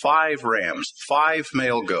 oxen, 5 rams, 5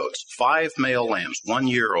 male goats, 5 male lambs, 1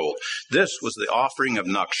 year old. This was the offering of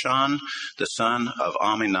Nakshan, the son of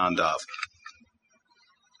Aminadab.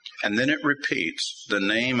 And then it repeats the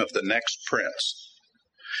name of the next prince,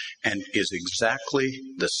 and is exactly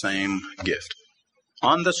the same gift.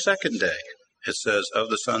 On the second day, it says, of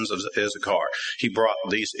the sons of Issachar, he brought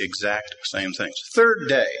these exact same things. Third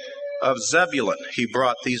day, of Zebulun, he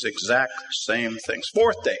brought these exact same things.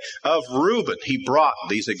 Fourth day, of Reuben, he brought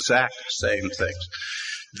these exact same things.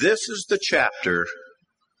 This is the chapter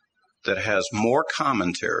that has more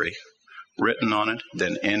commentary written on it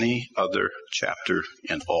than any other chapter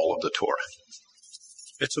in all of the Torah.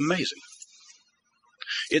 It's amazing.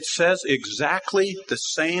 It says exactly the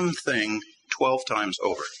same thing 12 times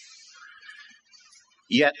over.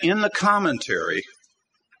 Yet in the commentary,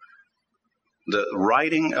 the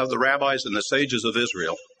writing of the rabbis and the sages of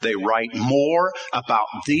Israel, they write more about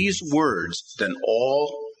these words than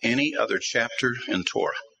any other chapter in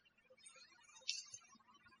Torah.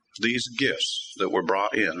 These gifts that were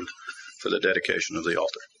brought in for the dedication of the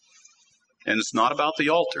altar. And it's not about the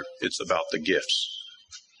altar, it's about the gifts.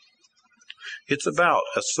 It's about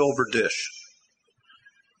a silver dish,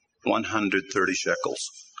 130 shekels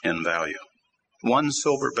in value. One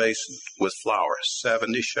silver basin with flour,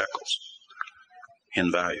 70 shekels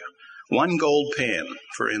in value. One gold pan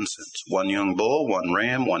for incense, one young bull, one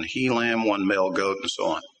ram, one he-lamb, one male goat, and so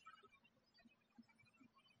on.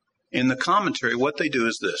 In the commentary, what they do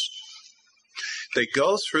is this. They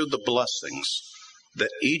go through the blessings that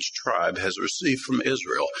each tribe has received from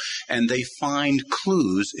Israel, and they find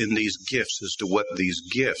clues in these gifts as to what these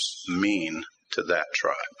gifts mean to that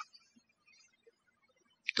tribe.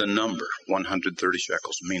 The number 130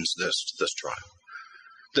 shekels means this to this tribe.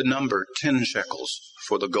 The number 10 shekels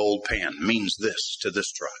for the gold pan means this to this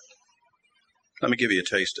tribe. Let me give you a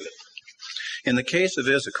taste of it. In the case of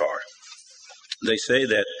Issachar, they say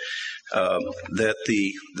that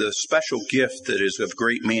the special gift that is of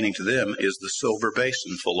great meaning to them is the silver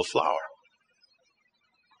basin full of flour.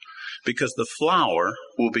 Because the flour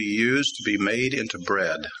will be used to be made into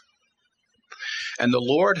bread. And the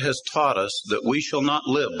Lord has taught us that we shall not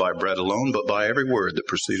live by bread alone, but by every word that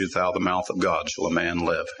proceedeth out of the mouth of God shall a man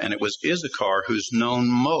live. And it was Issachar who's known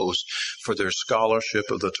most for their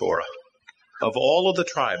scholarship of the Torah. Of all of the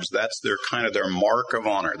tribes, that's their mark of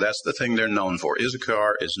honor. That's the thing they're known for.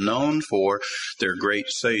 Issachar is known for their great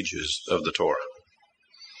sages of the Torah.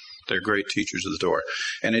 They're great teachers of the Torah.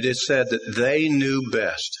 And it is said that they knew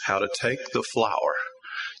best how to take the flour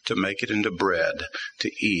to make it into bread to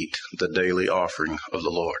eat the daily offering of the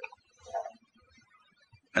Lord.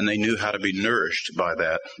 And they knew how to be nourished by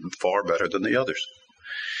that far better than the others.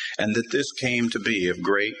 And that this came to be of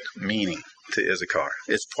great meaning to Issachar.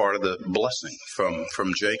 It's part of the blessing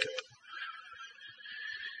from Jacob.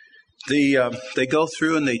 They go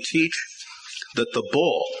through and they teach that the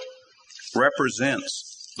bull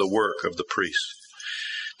represents the work of the priests,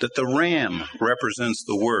 that the ram represents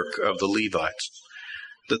the work of the Levites,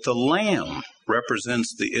 that the lamb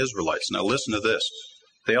represents the Israelites. Now listen to this.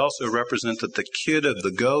 They also represent that the kid of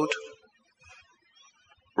the goat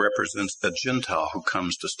represents a Gentile who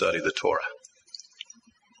comes to study the Torah.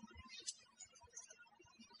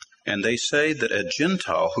 And they say that a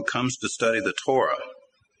Gentile who comes to study the Torah,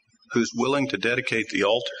 who's willing to dedicate the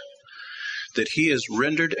altar, that he is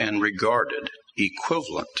rendered and regarded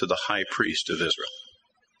equivalent to the high priest of Israel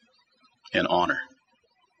in honor.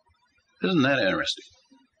 Isn't that interesting?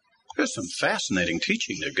 There's some fascinating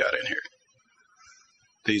teaching they've got in here.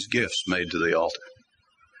 These gifts made to the altar.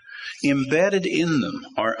 Embedded in them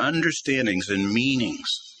are understandings and meanings,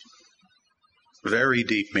 very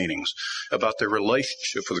deep meanings, about their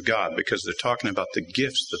relationship with God, because they're talking about the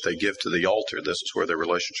gifts that they give to the altar. This is where their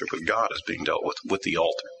relationship with God is being dealt with the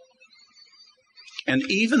altar. And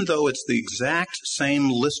even though it's the exact same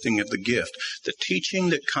listing of the gift, the teaching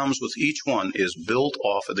that comes with each one is built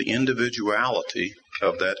off of the individuality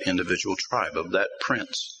of that individual tribe, of that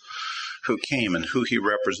prince who came and who he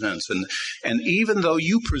represents. And even though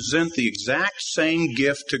you present the exact same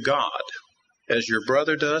gift to God as your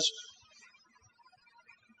brother does,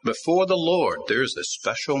 before the Lord, there's a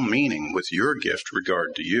special meaning with your gift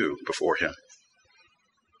regard to you before him.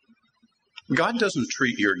 God doesn't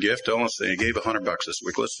treat your gift, oh, let's see, he gave $100 this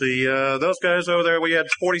week. Let's see, those guys over there, we had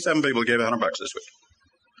 47 people who gave $100 this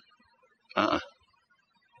week.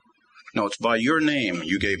 No, it's by your name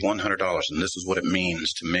you gave $100, and this is what it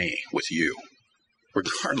means to me with you,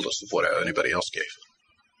 regardless of what anybody else gave.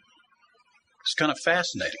 It's kind of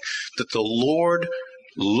fascinating that the Lord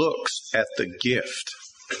looks at the gift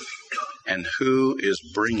and who is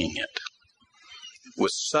bringing it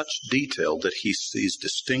with such detail that he sees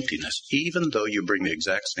distinctiveness, even though you bring the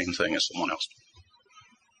exact same thing as someone else.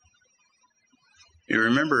 You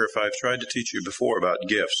remember, if I've tried to teach you before about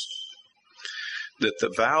gifts, that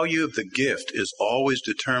the value of the gift is always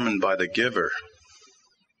determined by the giver.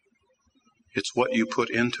 It's what you put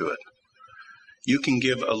into it. You can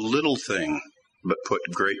give a little thing, but put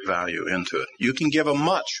great value into it. You can give a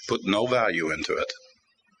much, put no value into it.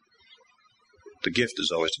 The gift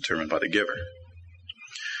is always determined by the giver.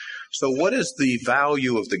 So what is the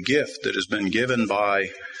value of the gift that has been given by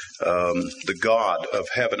the God of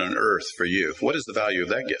heaven and earth for you? What is the value of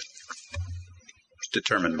that gift? It's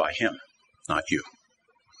determined by him, not you.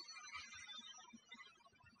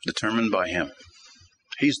 Determined by him.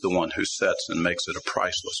 He's the one who sets and makes it a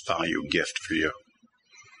priceless value gift for you.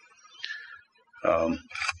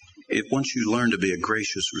 Once you learn to be a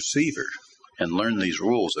gracious receiver and learn these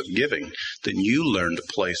rules of giving, then you learn to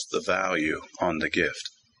place the value on the gift.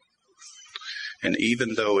 And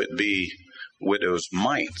even though it be widow's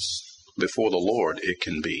mites, before the Lord, it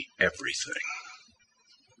can be everything.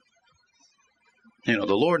 You know,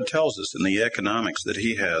 the Lord tells us in the economics that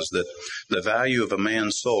he has that the value of a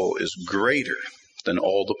man's soul is greater than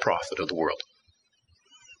all the profit of the world.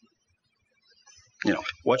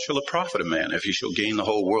 What shall it profit a man if he shall gain the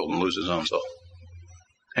whole world and lose his own soul?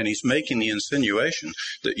 And he's making the insinuation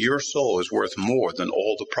that your soul is worth more than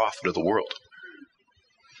all the profit of the world.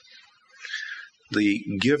 The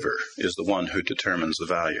giver is the one who determines the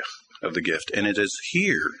value of the gift. And it is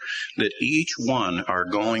here that each one are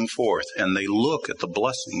going forth and they look at the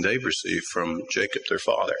blessing they've received from Jacob, their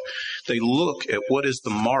father. They look at what is the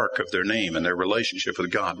mark of their name and their relationship with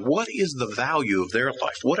God. What is the value of their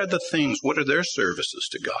life? What are the things? What are their services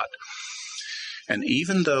to God? And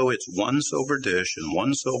even though it's one silver dish and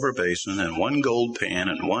one silver basin and one gold pan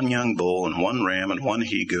and one young bull and one ram and one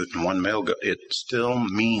he-goat and one male goat, it still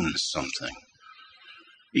means something.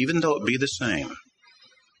 Even though it be the same,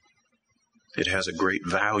 it has a great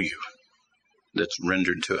value that's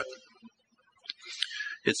rendered to it.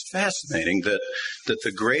 It's fascinating that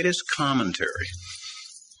the greatest commentary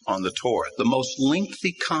on the Torah, the most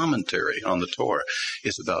lengthy commentary on the Torah,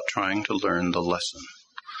 is about trying to learn the lesson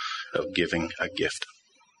of giving a gift.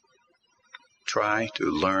 Try to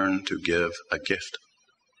learn to give a gift.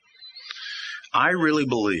 I really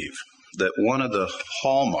believe that one of the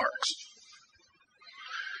hallmarks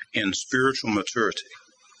in spiritual maturity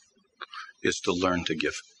is to learn to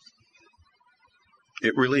give.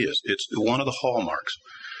 It really is. It's one of the hallmarks.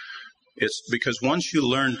 It's because once you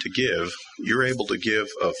learn to give, you're able to give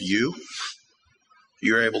of you.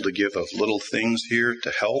 You're able to give of little things here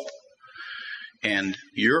to help. And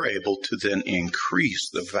you're able to then increase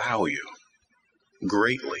the value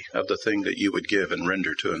greatly of the thing that you would give and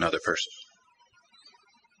render to another person.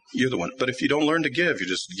 You're the one. But if you don't learn to give, you're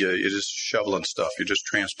just shoveling stuff. You're just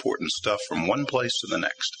transporting stuff from one place to the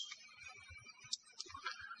next.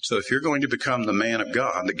 So if you're going to become the man of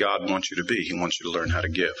God that God wants you to be, he wants you to learn how to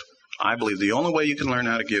give. I believe the only way you can learn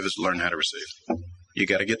how to give is to learn how to receive. You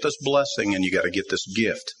got to get this blessing and you got to get this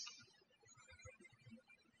gift.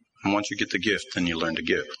 And once you get the gift, then you learn to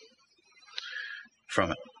give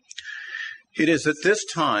from it. It is at this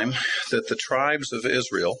time that the tribes of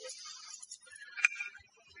Israel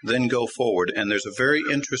then go forward, and there's a very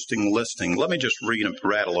interesting listing. Let me just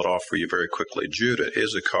rattle it off for you very quickly. Judah,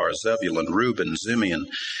 Issachar, Zebulun, Reuben, Simeon,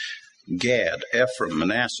 Gad, Ephraim,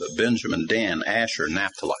 Manasseh, Benjamin, Dan, Asher,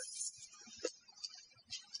 Naphtali.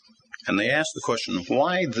 And they ask the question,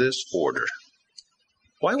 why this order?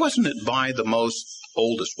 Why wasn't it by the most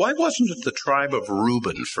oldest? Why wasn't it the tribe of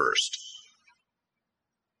Reuben first?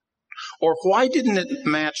 Or why didn't it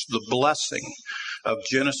match the blessing of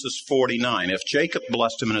Genesis 49? If Jacob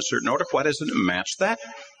blessed him in a certain order, why doesn't it match that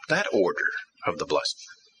order of the blessing?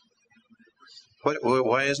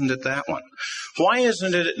 Why isn't it that one? Why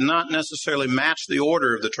isn't it not necessarily match the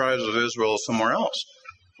order of the tribes of Israel somewhere else?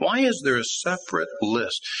 Why is there a separate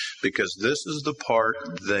list? Because this is the part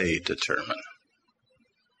they determine.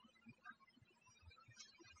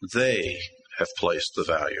 They have placed the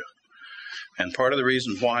value. And part of the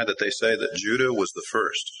reason why that they say that Judah was the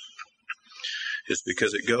first is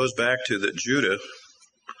because it goes back to that Judah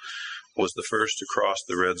was the first to cross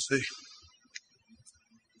the Red Sea.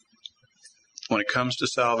 When it comes to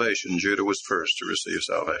salvation, Judah was first to receive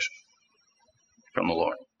salvation from the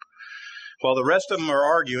Lord. While the rest of them are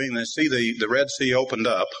arguing, they see the Red Sea opened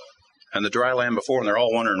up and the dry land before, and they're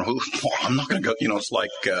all wondering, I'm not going to go, it's like,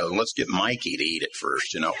 let's get Mikey to eat it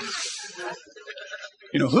first,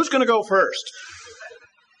 who's going to go first?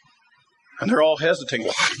 And they're all hesitating.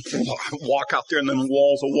 Walk out there and then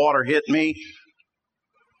walls of water hit me.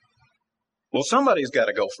 Well, somebody's got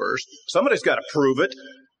to go first. Somebody's got to prove it.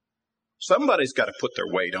 Somebody's got to put their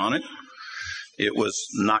weight on it. It was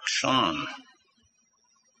Nakshan,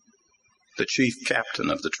 the chief captain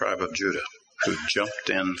of the tribe of Judah, who jumped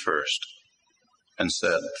in first and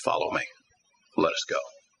said, follow me. Let us go.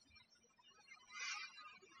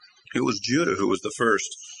 It was Judah who was the first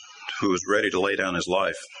who was ready to lay down his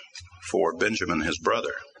life for Benjamin, his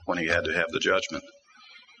brother, when he had to have the judgment.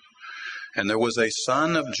 And there was a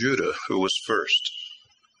son of Judah who was first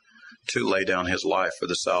to lay down his life for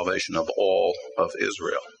the salvation of all of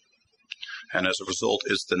Israel. And as a result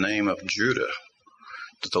is the name of Judah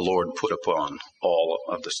that the Lord put upon all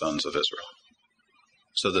of the sons of Israel,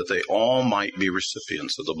 so that they all might be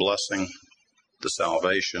recipients of the blessing, the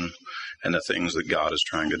salvation, and the things that God is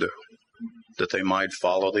trying to do, that they might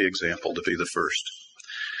follow the example to be the first,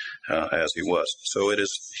 as he was. So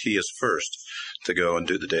he is first to go and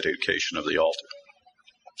do the dedication of the altar.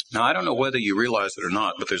 Now, I don't know whether you realize it or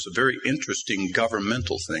not, but there's a very interesting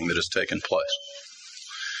governmental thing that has taken place.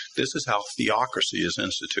 This is how theocracy is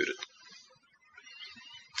instituted.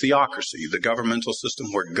 Theocracy, the governmental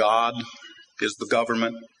system where God is the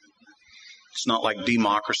government. It's not like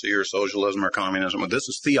democracy or socialism or communism. This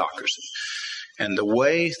is theocracy. And the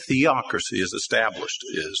way theocracy is established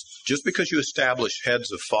is just because you establish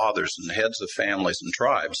heads of fathers and heads of families and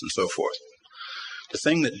tribes and so forth, the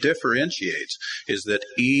thing that differentiates is that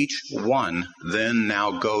each one then now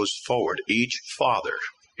goes forward. Each father,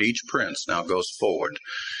 each prince now goes forward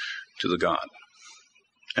to the God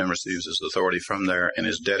and receives his authority from there and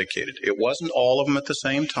is dedicated. It wasn't all of them at the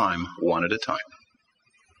same time, one at a time.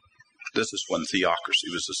 This is when theocracy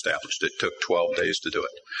was established. It took 12 days to do it.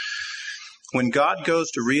 When God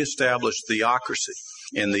goes to reestablish theocracy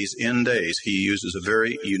in these end days, he uses a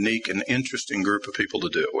very unique and interesting group of people to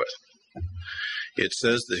do it with. It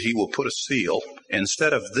says that he will put a seal.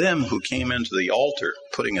 Instead of them who came into the altar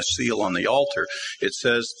putting a seal on the altar, it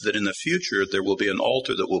says that in the future there will be an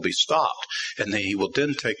altar that will be stopped, and he will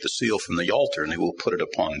then take the seal from the altar and he will put it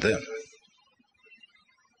upon them.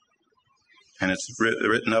 And it's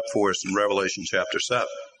written up for us in Revelation chapter 7.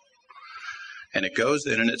 And it goes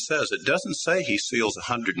in and it says, it doesn't say he seals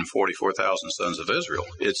 144,000 sons of Israel.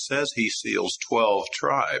 It says he seals 12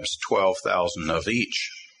 tribes, 12,000 of each.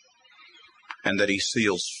 And that he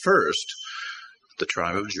seals first the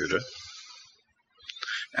tribe of Judah,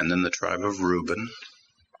 and then the tribe of Reuben,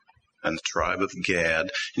 and the tribe of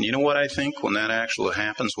Gad. And you know what I think when that actually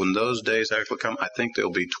happens, when those days actually come? I think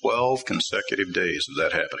there'll be 12 consecutive days of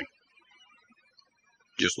that happening.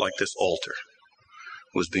 Just like this altar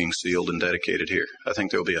was being sealed and dedicated here. I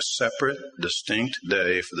think there'll be a separate, distinct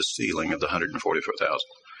day for the sealing of the 144,000.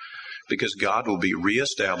 Because God will be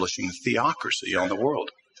reestablishing theocracy on the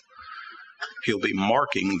world. He'll be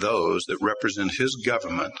marking those that represent his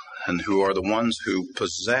government and who are the ones who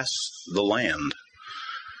possess the land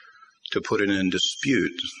to put it in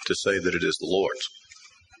dispute to say that it is the Lord's.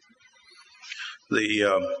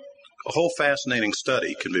 A whole fascinating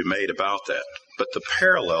study can be made about that. But the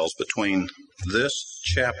parallels between this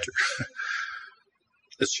chapter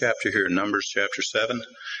here, Numbers chapter 7,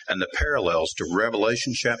 and the parallels to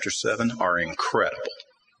Revelation chapter 7 are incredible.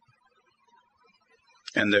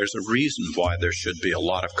 And there's a reason why there should be a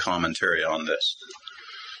lot of commentary on this.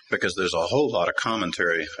 Because there's a whole lot of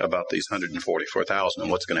commentary about these 144,000 and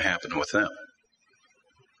what's going to happen with them.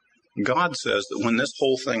 God says that when this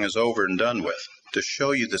whole thing is over and done with, to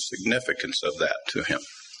show you the significance of that to him.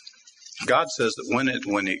 God says that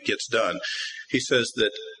when it gets done, he says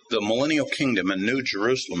that the millennial kingdom and New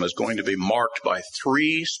Jerusalem is going to be marked by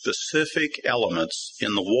 3 specific elements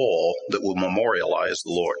in the wall that will memorialize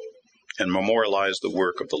the Lord and memorialize the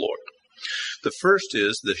work of the Lord. The first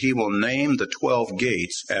is that he will name the 12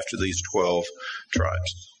 gates after these 12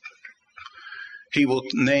 tribes. He will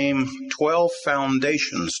name 12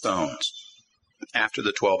 foundation stones after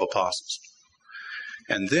the 12 apostles.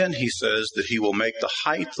 And then he says that he will make the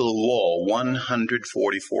height of the wall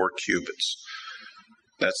 144 cubits.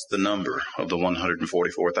 That's the number of the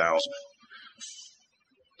 144,000.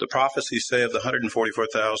 The prophecies say of the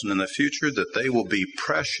 144,000 in the future that they will be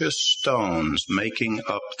precious stones making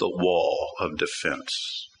up the wall of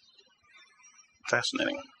defense.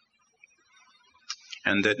 Fascinating.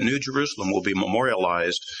 And that New Jerusalem will be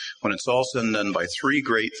memorialized when it's all said and done by 3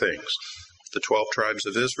 great things. The 12 tribes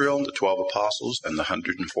of Israel, the 12 apostles, and the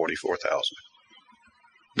 144,000.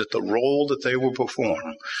 That the role that they will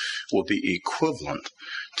perform will be equivalent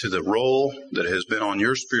to the role that has been on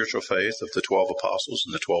your spiritual faith of the 12 apostles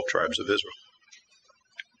and the 12 tribes of Israel.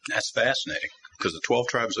 That's fascinating, because the 12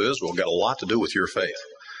 tribes of Israel got a lot to do with your faith.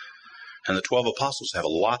 And the 12 apostles have a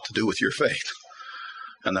lot to do with your faith.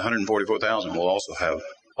 And the 144,000 will also have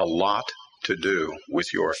a lot to do with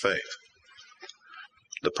your faith.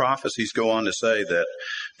 The prophecies go on to say that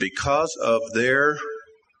because of their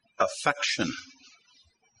affection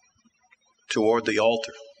toward the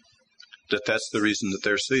altar, that's the reason that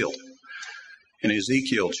they're sealed. In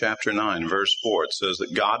Ezekiel chapter 9, verse 4, it says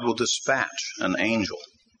that God will dispatch an angel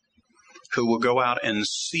who will go out and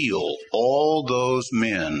seal all those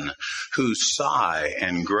men who sigh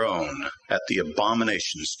and groan at the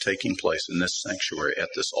abominations taking place in this sanctuary at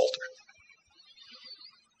this altar.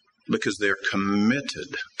 Because they're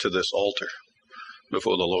committed to this altar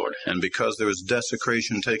before the Lord. And because there is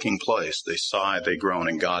desecration taking place, they sigh, they groan,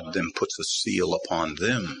 and God then puts a seal upon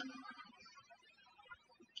them.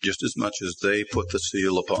 Just as much as they put the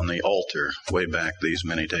seal upon the altar way back these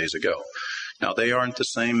many days ago. Now, they aren't the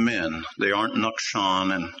same men. They aren't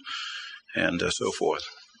Nukshan and so forth.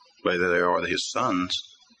 But they are his sons.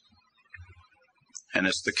 And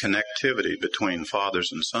it's the connectivity between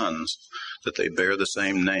fathers and sons that they bear the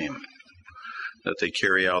same name, that they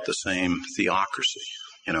carry out the same theocracy,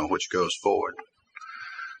 which goes forward.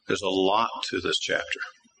 There's a lot to this chapter.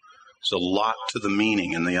 There's a lot to the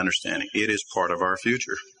meaning and the understanding. It is part of our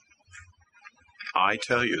future. I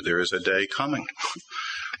tell you, there is a day coming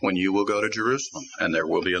when you will go to Jerusalem, and there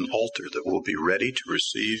will be an altar that will be ready to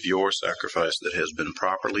receive your sacrifice that has been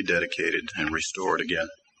properly dedicated and restored again.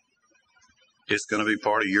 It's going to be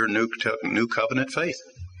part of your new covenant faith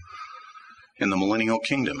in the millennial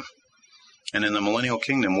kingdom. And in the millennial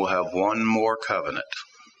kingdom, we'll have one more covenant.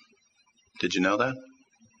 Did you know that?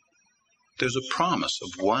 There's a promise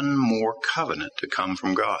of one more covenant to come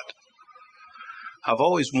from God. I've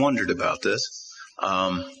always wondered about this,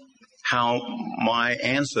 how my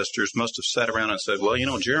ancestors must have sat around and said, well, you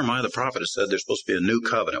know, Jeremiah the prophet has said there's supposed to be a new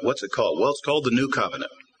covenant. What's it called? Well, it's called the new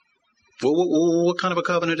covenant. Well, what kind of a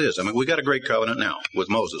covenant is? I mean, we got a great covenant now with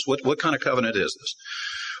Moses. What kind of covenant is this?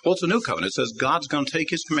 Well, it's a new covenant. It says God's going to take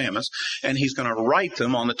his commandments and he's going to write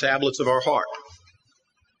them on the tablets of our heart.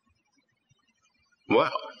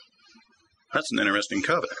 Wow. That's an interesting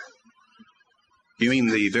covenant. You mean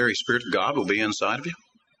the very Spirit of God will be inside of you?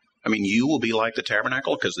 I mean, you will be like the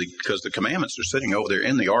tabernacle because the commandments are sitting over there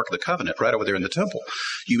in the Ark of the Covenant, right over there in the temple.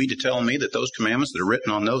 You mean to tell me that those commandments that are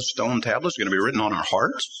written on those stone tablets are going to be written on our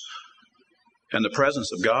hearts? And the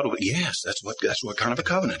presence of God will be, yes, that's what kind of a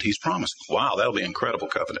covenant he's promising. Wow, that'll be an incredible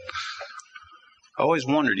covenant. I always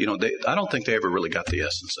wondered, you know, I don't think they ever really got the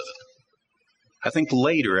essence of it. I think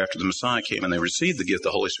later, after the Messiah came and they received the gift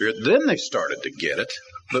of the Holy Spirit, then they started to get it.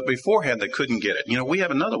 But beforehand, they couldn't get it. You know, we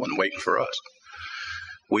have another one waiting for us.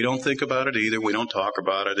 We don't think about it either. We don't talk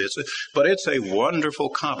about it. But it's a wonderful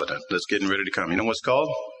covenant that's getting ready to come. You know what it's called?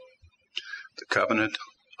 The covenant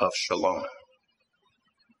of shalom.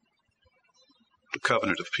 The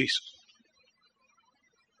covenant of peace.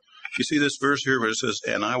 You see this verse here where it says,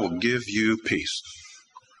 and I will give you peace.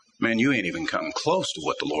 Man, you ain't even come close to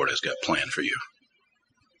what the Lord has got planned for you.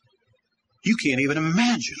 You can't even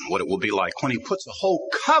imagine what it will be like when he puts a whole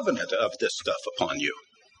covenant of this stuff upon you.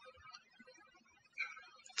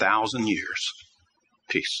 1,000 years.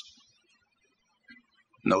 Peace.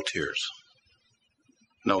 No tears.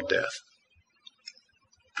 No death.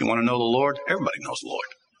 You want to know the Lord? Everybody knows the Lord.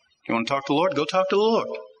 You want to talk to the Lord? Go talk to the Lord.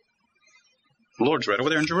 The Lord's right over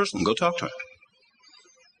there in Jerusalem. Go talk to him.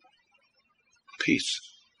 Peace.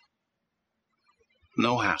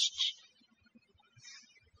 No hassles.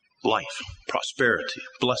 Life, prosperity,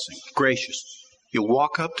 blessing, gracious. You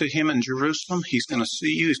walk up to him in Jerusalem, he's going to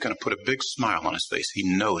see you. He's going to put a big smile on his face. He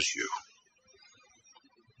knows you.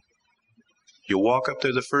 You walk up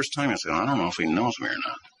there the first time and say, I don't know if he knows me or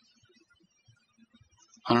not.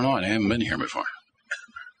 I don't know. I haven't been here before.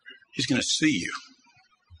 He's going to see you.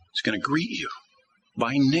 He's going to greet you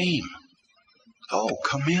by name. Oh,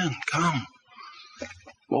 come in. Come.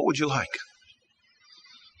 What would you like?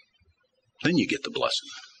 Then you get the blessing.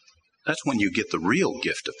 That's when you get the real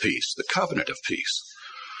gift of peace, the covenant of peace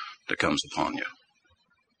that comes upon you.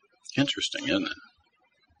 Interesting, isn't it?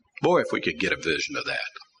 Boy, if we could get a vision of that.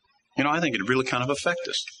 You know, I think it'd really kind of affect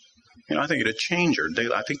us. You know, I think it'd change our day.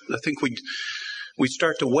 I think we'd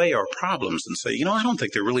start to weigh our problems and say, you know, I don't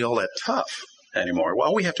think they're really all that tough anymore.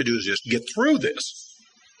 All we have to do is just get through this.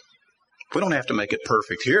 We don't have to make it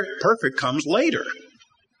perfect here. Perfect comes later.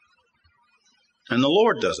 And the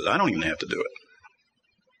Lord does it. I don't even have to do it.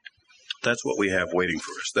 That's what we have waiting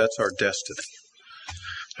for us. That's our destiny.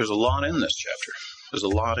 There's a lot in this chapter. There's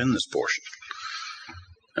a lot in this portion.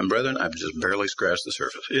 And brethren, I've just barely scratched the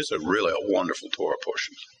surface. It's really a wonderful Torah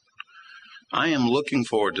portion. I am looking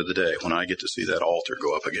forward to the day when I get to see that altar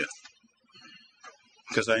go up again.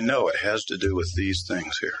 Because I know it has to do with these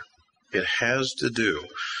things here. It has to do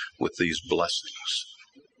with these blessings.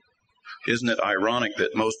 Isn't it ironic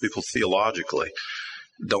that most people theologically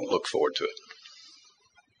don't look forward to it?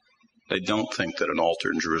 They don't think that an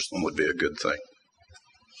altar in Jerusalem would be a good thing.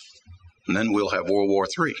 And then we'll have World War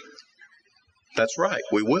III. That's right,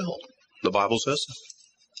 we will. The Bible says so.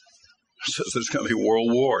 It says there's going to be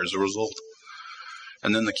world war as a result.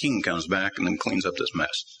 And then the king comes back and then cleans up this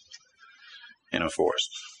mess for us.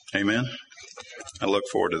 Amen? I look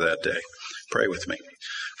forward to that day. Pray with me.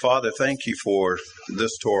 Father, thank you for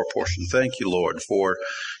this Torah portion. Thank you, Lord, for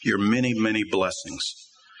your many, many blessings.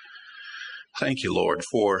 Thank you, Lord,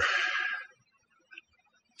 for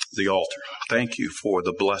the altar. Thank you for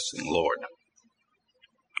the blessing, Lord,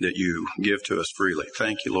 that you give to us freely.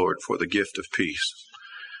 Thank you, Lord, for the gift of peace.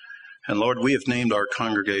 And Lord, we have named our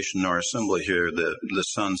congregation, our assembly here, the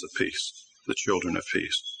sons of peace, the children of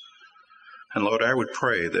peace. And Lord, I would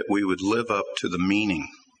pray that we would live up to the meaning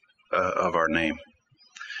of our name,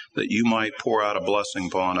 that you might pour out a blessing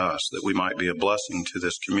upon us, that we might be a blessing to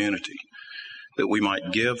this community, that we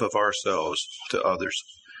might give of ourselves to others,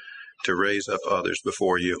 to raise up others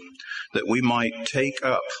before you, that we might take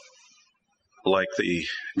up like the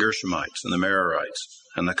Gershonites and the Merarites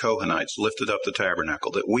and the Kohenites lifted up the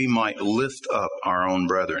tabernacle, that we might lift up our own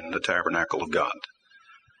brethren, the tabernacle of God,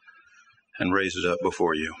 and raise it up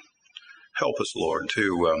before you. Help us, Lord,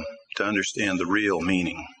 to understand the real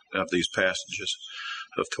meaning of these passages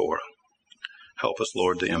of Torah. Help us,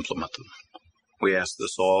 Lord, to implement them. We ask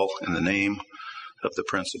this all in the name of the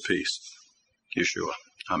Prince of Peace, Yeshua.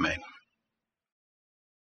 Amen.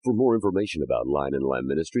 For more information about Lion and Lamb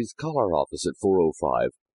Ministries, call our office at 405-447-4429.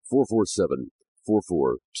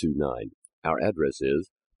 Our address is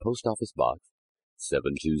Post Office Box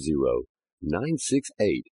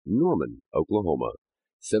 720-968, Norman, Oklahoma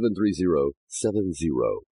 73070.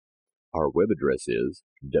 Our web address is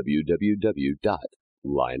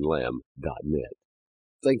www.lionlamb.net.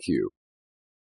 Thank you.